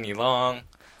McCusker, Jenny Long.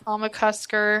 Paul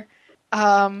McCusker.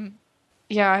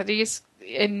 These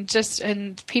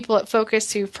and people at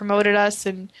Focus who promoted us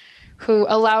and who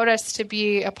allowed us to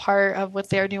be a part of what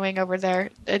they're doing over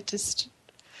there. It just,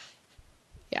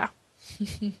 yeah.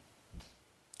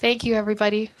 Thank you,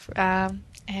 everybody.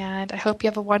 And I hope you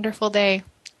have a wonderful day.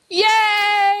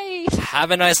 Yay!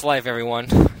 Have a nice life, everyone.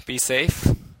 Be safe.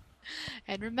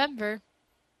 And remember,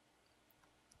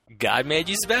 God made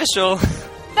you special.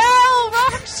 No,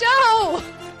 wrong show!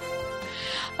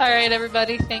 All right,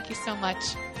 everybody. Thank you so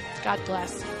much. God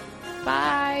bless.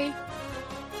 Bye.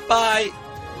 Bye.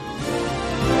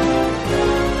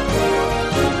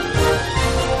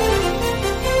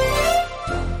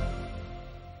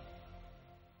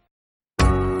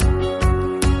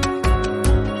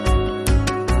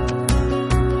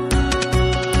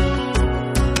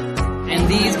 And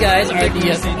these guys are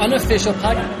the unofficial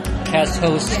podcast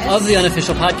hosts of the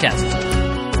Unofficial Podcast.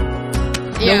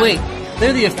 Yeah. No, wait.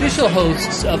 They're the official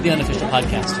hosts of the Unofficial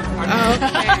Podcast. Oh, okay.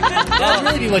 That would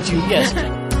really be what you... Yes.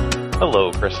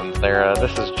 Hello, Chris and Sarah.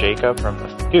 This is Jacob from The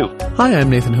Scoop. Hi,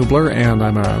 I'm Nathan Hubler, and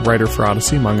I'm a writer for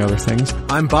Odyssey, among other things.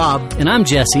 I'm Bob. And I'm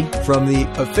Jesse. From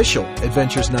the official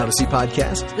Adventures in Odyssey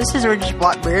podcast. This is Regis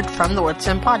Blackbeard from the What's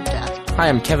In podcast. Hi,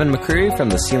 I'm Kevin McCreary from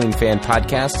the Ceiling Fan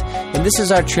podcast, and this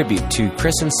is our tribute to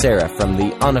Chris and Sarah from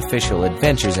the Unofficial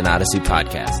Adventures in Odyssey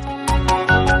podcast.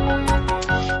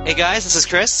 Hey guys, this is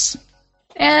Chris.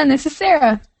 And this is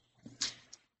Sarah.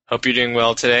 Hope you're doing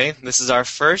well today. This is our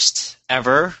first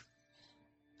ever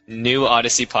new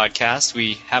Odyssey podcast.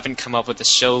 We haven't come up with a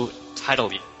show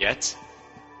title yet.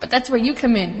 But that's where you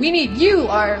come in. We need you,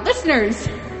 our listeners,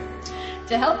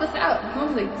 to help us out. Come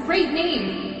up with a great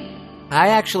name. I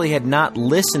actually had not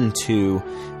listened to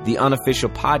the Unofficial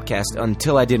Podcast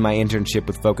until I did my internship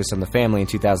with Focus on the Family in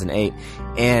 2008.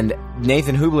 And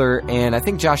Nathan Hubler and I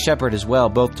think Josh Shepard as well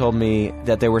both told me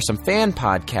that there were some fan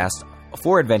podcasts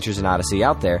for Adventures in Odyssey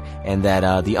out there, and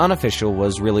that the Unofficial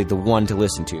was really the one to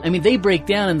listen to. I mean, they break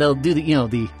down and they'll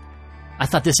do I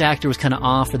thought this actor was kind of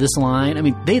off for this line. I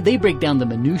mean, they break down the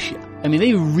minutia. I mean,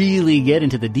 they really get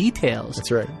into the details.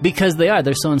 That's right. Because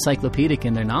they're so encyclopedic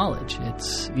in their knowledge.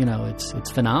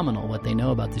 It's phenomenal what they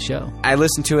know about the show. I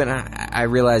listened to it and I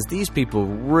realized these people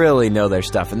really know their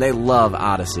stuff, and they love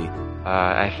Odyssey.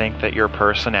 I think that your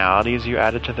personalities you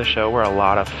added to the show were a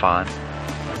lot of fun.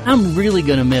 I'm really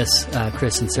going to miss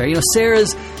Chris and Sarah.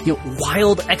 Sarah's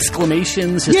wild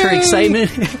exclamations, just her excitement,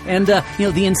 and the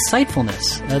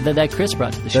insightfulness that Chris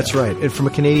brought to the show. That's right. And from a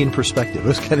Canadian perspective, it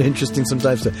was kind of interesting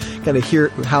sometimes to kind of hear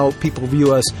how people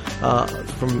view us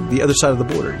from the other side of the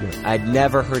border. I'd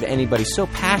never heard anybody so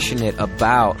passionate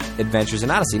about Adventures in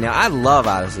Odyssey. Now, I love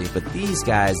Odyssey, but these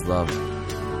guys love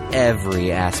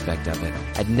every aspect of it.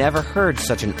 I'd never heard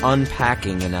such an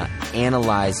unpacking and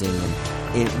analyzing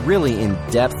and really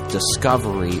in-depth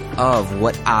discovery of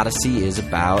what Odyssey is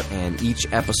about, and each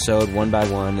episode one by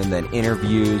one, and then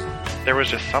interviews. There was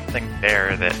just something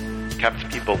there that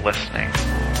kept people listening.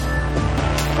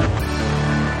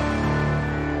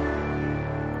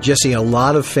 Jesse, a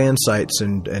lot of fan sites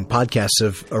and podcasts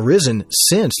have arisen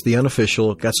since the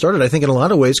Unofficial got started. I think in a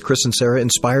lot of ways, Chris and Sarah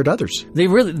inspired others. They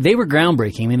were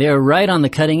groundbreaking. I mean, they were right on the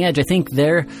cutting edge. I think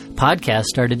their podcast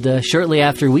started shortly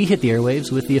after we hit the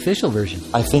airwaves with the official version.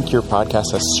 I think your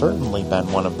podcast has certainly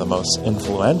been one of the most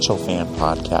influential fan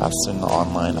podcasts in the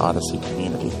online Odyssey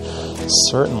community.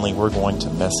 Certainly, we're going to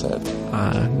miss it.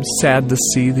 I'm sad to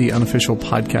see the Unofficial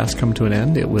Podcast come to an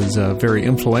end. It was a very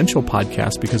influential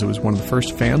podcast because it was one of the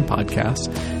first fan podcasts.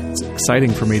 It's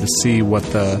exciting for me to see what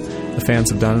the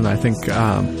fans have done, and I think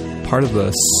part of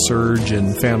the surge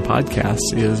in fan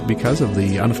podcasts is because of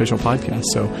the Unofficial Podcast.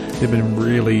 So they've been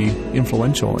really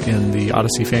influential in the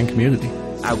Odyssey fan community.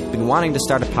 I've been wanting to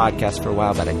start a podcast for a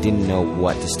while, but I didn't know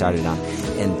what to start it on.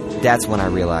 And that's when I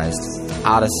realized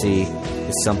Odyssey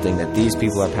is something that these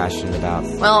people are passionate about.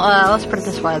 Well, let's put it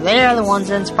this way. They are the ones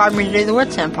that inspired me to do the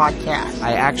Wits End podcast.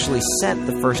 I actually sent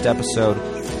the first episode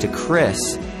to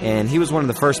Chris, and he was one of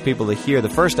the first people to hear the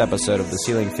first episode of The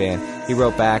Ceiling Fan. He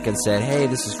wrote back and said, "Hey,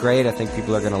 this is great. I think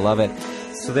people are going to love it."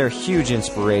 So they're a huge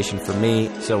inspiration for me,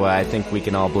 so I think we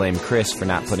can all blame Chris for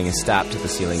not putting a stop to The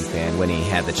Ceiling Fan when he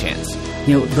had the chance.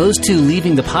 Those two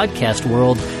leaving the podcast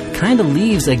world kind of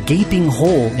leaves a gaping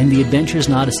hole in the Adventures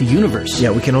in Odyssey universe.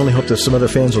 Yeah, we can only hope that some other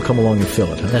fans will come along and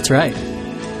fill it. Huh? That's right.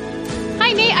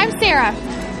 Hi, Nate. I'm Sarah.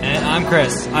 And I'm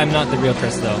Chris. I'm not the real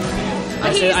Chris, though.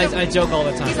 I joke all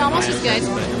the time. He's almost as good.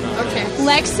 Okay.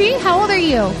 Lexi, how old are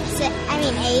you?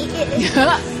 8.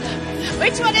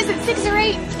 Which one is it, 6 or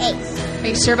 8? 8. Are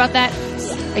you sure about that?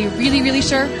 Are you really, really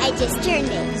sure? I just turned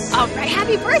 8. All right.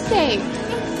 Happy birthday.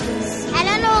 I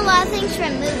don't know a lot of things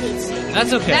from movies.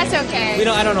 That's okay. That's okay.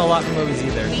 I don't know a lot from movies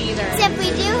either. Me either. Except we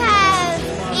do have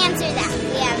Answer That.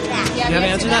 We have that. You have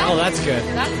Answer That? Oh, that's good.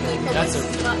 That's really cool.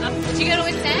 Did you go to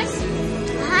Wits End?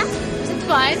 Uh-huh. Was it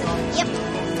fun? Yep.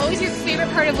 What was your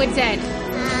favorite part of Wits End?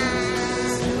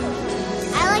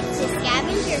 I like the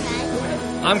scavenger hunt.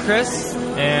 I'm Chris,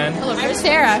 and Hello, I'm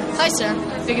Sarah. Hi, Sarah.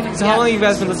 So how long have you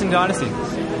guys been listening to Odyssey?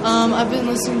 I've been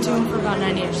listening to him for about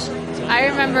 9 years. I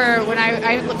remember when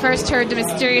I first heard The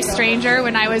Mysterious Stranger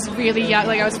when I was really young,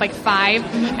 like I was like 5,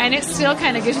 and it still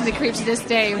kind of gives me the creeps to this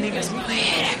day when he goes,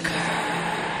 Whitaker.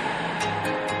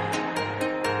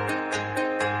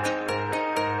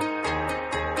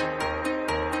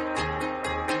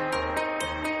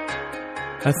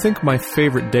 I think my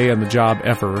favorite day on the job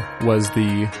ever was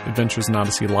the Adventures in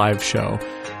Odyssey live show.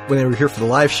 When they were here for the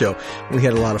live show, we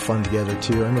had a lot of fun together,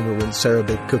 too. I remember when Sarah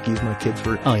baked cookies, my kids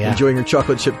were enjoying her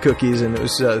chocolate chip cookies, and it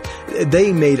was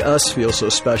they made us feel so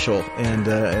special, and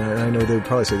I know they would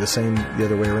probably say the same the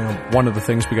other way around. One of the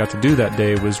things we got to do that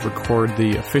day was record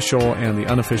the official and the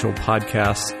unofficial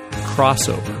podcast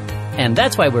crossover. And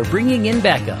that's why we're bringing in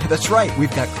backup. That's right.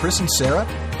 We've got Chris and Sarah,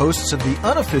 hosts of the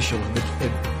unofficial...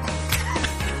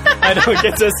 I know, it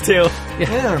gets us too.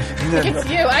 Yeah. It's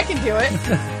you. I can do it.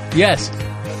 Yes.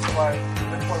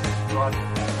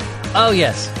 Oh,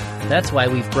 yes. That's why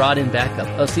we've brought in backup.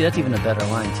 Oh, see, that's even a better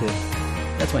line, too.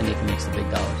 That's why Nathan makes the big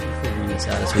dollars. We're figuring this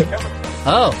out as we...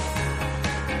 Oh.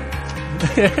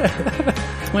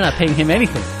 We're not paying him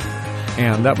anything.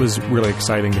 And that was really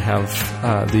exciting to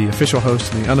have the official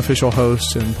host and the unofficial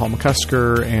host and Paul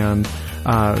McCusker and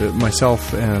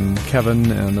myself and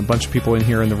Kevin and a bunch of people in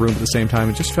here in the room at the same time.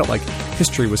 It just felt like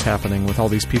history was happening with all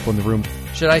these people in the room.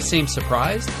 Should I seem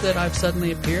surprised that I've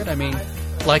suddenly appeared? I mean,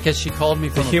 like as she called me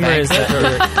from the humor is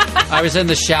that I was in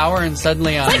the shower and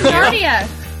suddenly I'm it's like Narnia.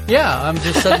 Yeah, I'm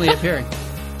just suddenly appearing.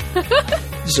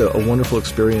 It's a wonderful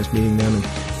experience meeting them.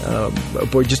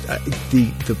 And boy, just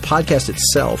the podcast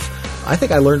itself, I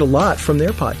think I learned a lot from their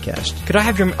podcast. Could I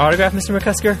have your autograph, Mr.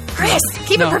 McCusker? Chris,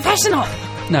 keep it professional.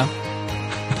 No.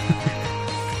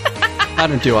 I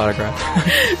don't do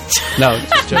autographs. No,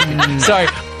 just joking. Sorry.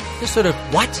 Just sort of,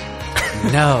 what?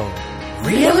 No.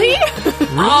 Really?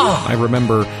 Oh. I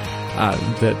remember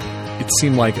that it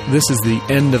seemed like this is the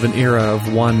end of an era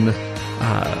of one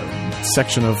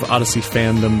section of Odyssey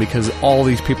fandom, because all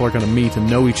these people are going to meet and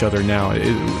know each other now.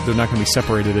 They're not going to be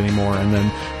separated anymore. And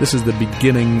then this is the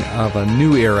beginning of a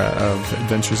new era of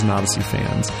Adventures in Odyssey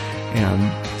fans. And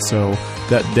so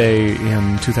that day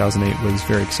in 2008 was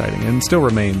very exciting and still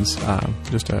remains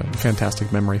just a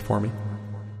fantastic memory for me.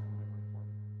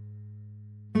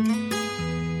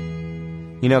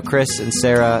 You know, Chris and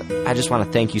Sarah, I just want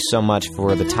to thank you so much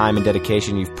for the time and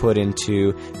dedication you've put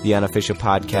into the Unofficial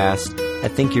Podcast. I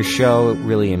think your show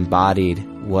really embodied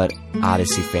what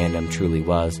Odyssey fandom truly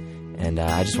was, and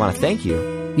I just want to thank you.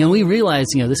 You know, we realize,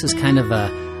 this is kind of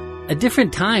a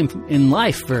different time in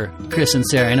life for Chris and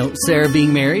Sarah. I know Sarah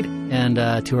being married and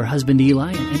to her husband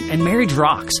Eli, and marriage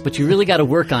rocks, but you really got to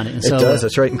work on it. And it does,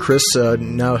 that's right. And Chris,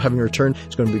 now having returned,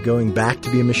 is going to be going back to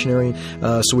be a missionary.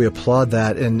 So we applaud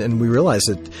that, and we realize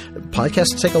that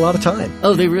podcasts take a lot of time.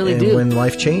 Oh, they really do. And when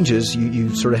life changes,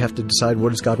 you sort of have to decide,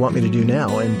 what does God want me to do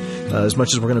now? And as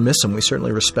much as we're going to miss them, we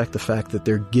certainly respect the fact that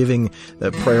they're giving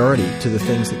priority to the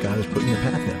things that God has put in your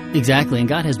path now. Exactly, and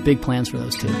God has big plans for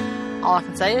those too. All I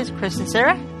can say is, Chris and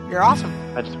Sarah, you're awesome.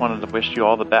 I just wanted to wish you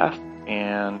all the best,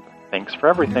 and thanks for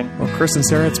everything. Well, Chris and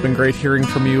Sarah, it's been great hearing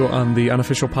from you on the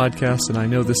Unofficial Podcast, and I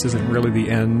know this isn't really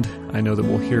the end. I know that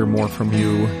we'll hear more from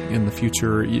you in the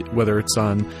future, whether it's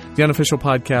on the Unofficial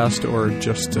Podcast or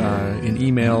just in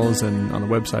emails and on the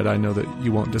website. I know that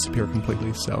you won't disappear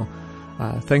completely, so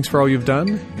thanks for all you've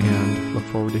done, and look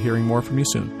forward to hearing more from you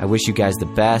soon. I wish you guys the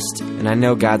best, and I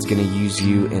know God's going to use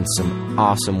you in some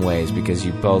awesome ways, because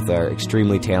you both are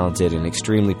extremely talented and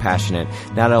extremely passionate,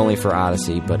 not only for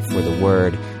Odyssey, but for the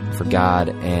Word, for God,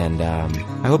 and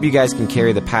I hope you guys can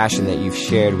carry the passion that you've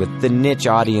shared with the niche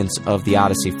audience of the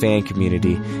Odyssey fan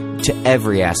community to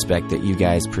every aspect that you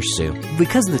guys pursue.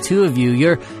 Because of the two of you,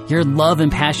 your love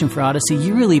and passion for Odyssey,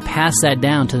 you really pass that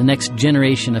down to the next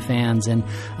generation of fans, and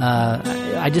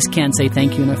I just can't say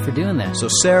thank you enough for doing that. So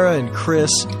Sarah and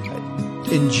Chris,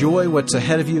 enjoy what's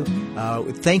ahead of you.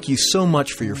 Thank you so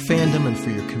much for your fandom and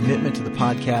for your commitment to the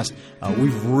podcast.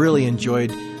 We've really enjoyed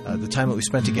the time that we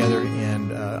spent together,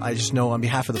 and I just know on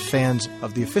behalf of the fans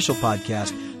of the official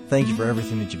podcast, thank you for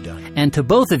everything that you've done. And to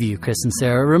both of you, Chris and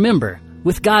Sarah, remember,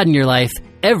 with God in your life,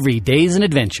 every day's an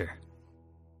adventure.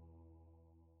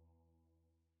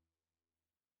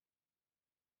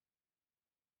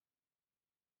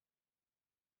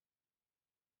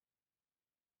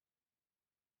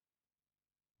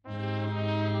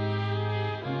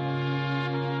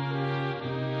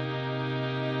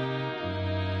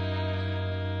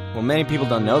 Well, many people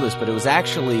don't know this, but it was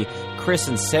actually Chris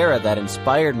and Sarah that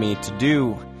inspired me to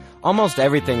do almost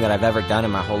everything that I've ever done in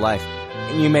my whole life.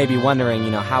 And you may be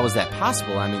wondering, how is that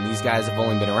possible? I mean, these guys have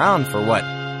only been around for,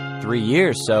 3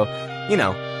 years? So,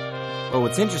 But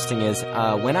what's interesting is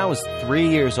when I was 3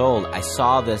 years old, I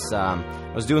saw this,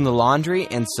 I was doing the laundry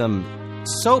and some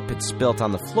soap had spilt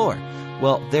on the floor.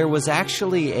 Well, there was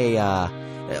actually a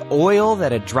oil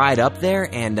that had dried up there,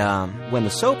 and when the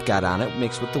soap got on it,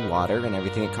 mixed with the water and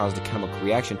everything, it caused a chemical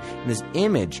reaction. And this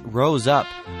image rose up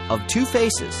of two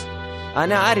faces.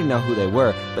 Now, I didn't know who they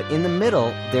were, but in the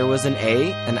middle, there was an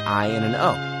A, an I, and an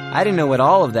O. I didn't know what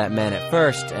all of that meant at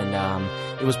first, and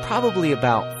it was probably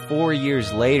about 4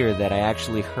 years later that I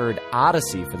actually heard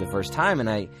Odyssey for the first time, and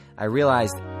I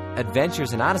realized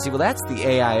Adventures in Odyssey, well, that's the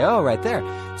AIO right there.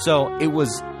 So it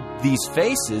was these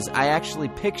faces. I actually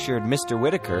pictured Mr.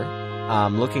 Whitaker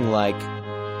looking like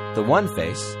the one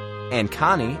face, and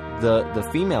Connie, the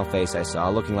female face I saw,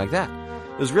 looking like that.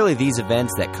 It was really these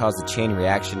events that caused a chain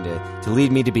reaction to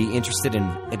lead me to be interested in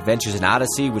Adventures in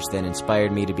Odyssey, which then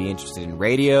inspired me to be interested in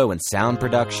radio and sound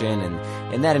production,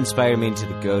 and that inspired me to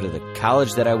go to the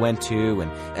college that I went to,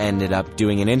 and ended up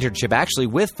doing an internship actually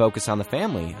with Focus on the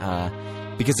Family,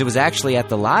 because it was actually at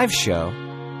the live show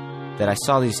that I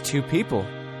saw these two people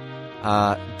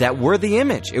that were the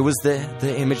image. It was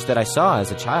the image that I saw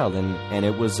as a child, and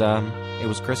it was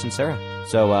Chris and Sarah.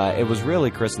 So it was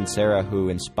really Chris and Sarah who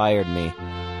inspired me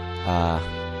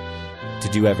to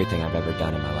do everything I've ever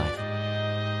done in my life.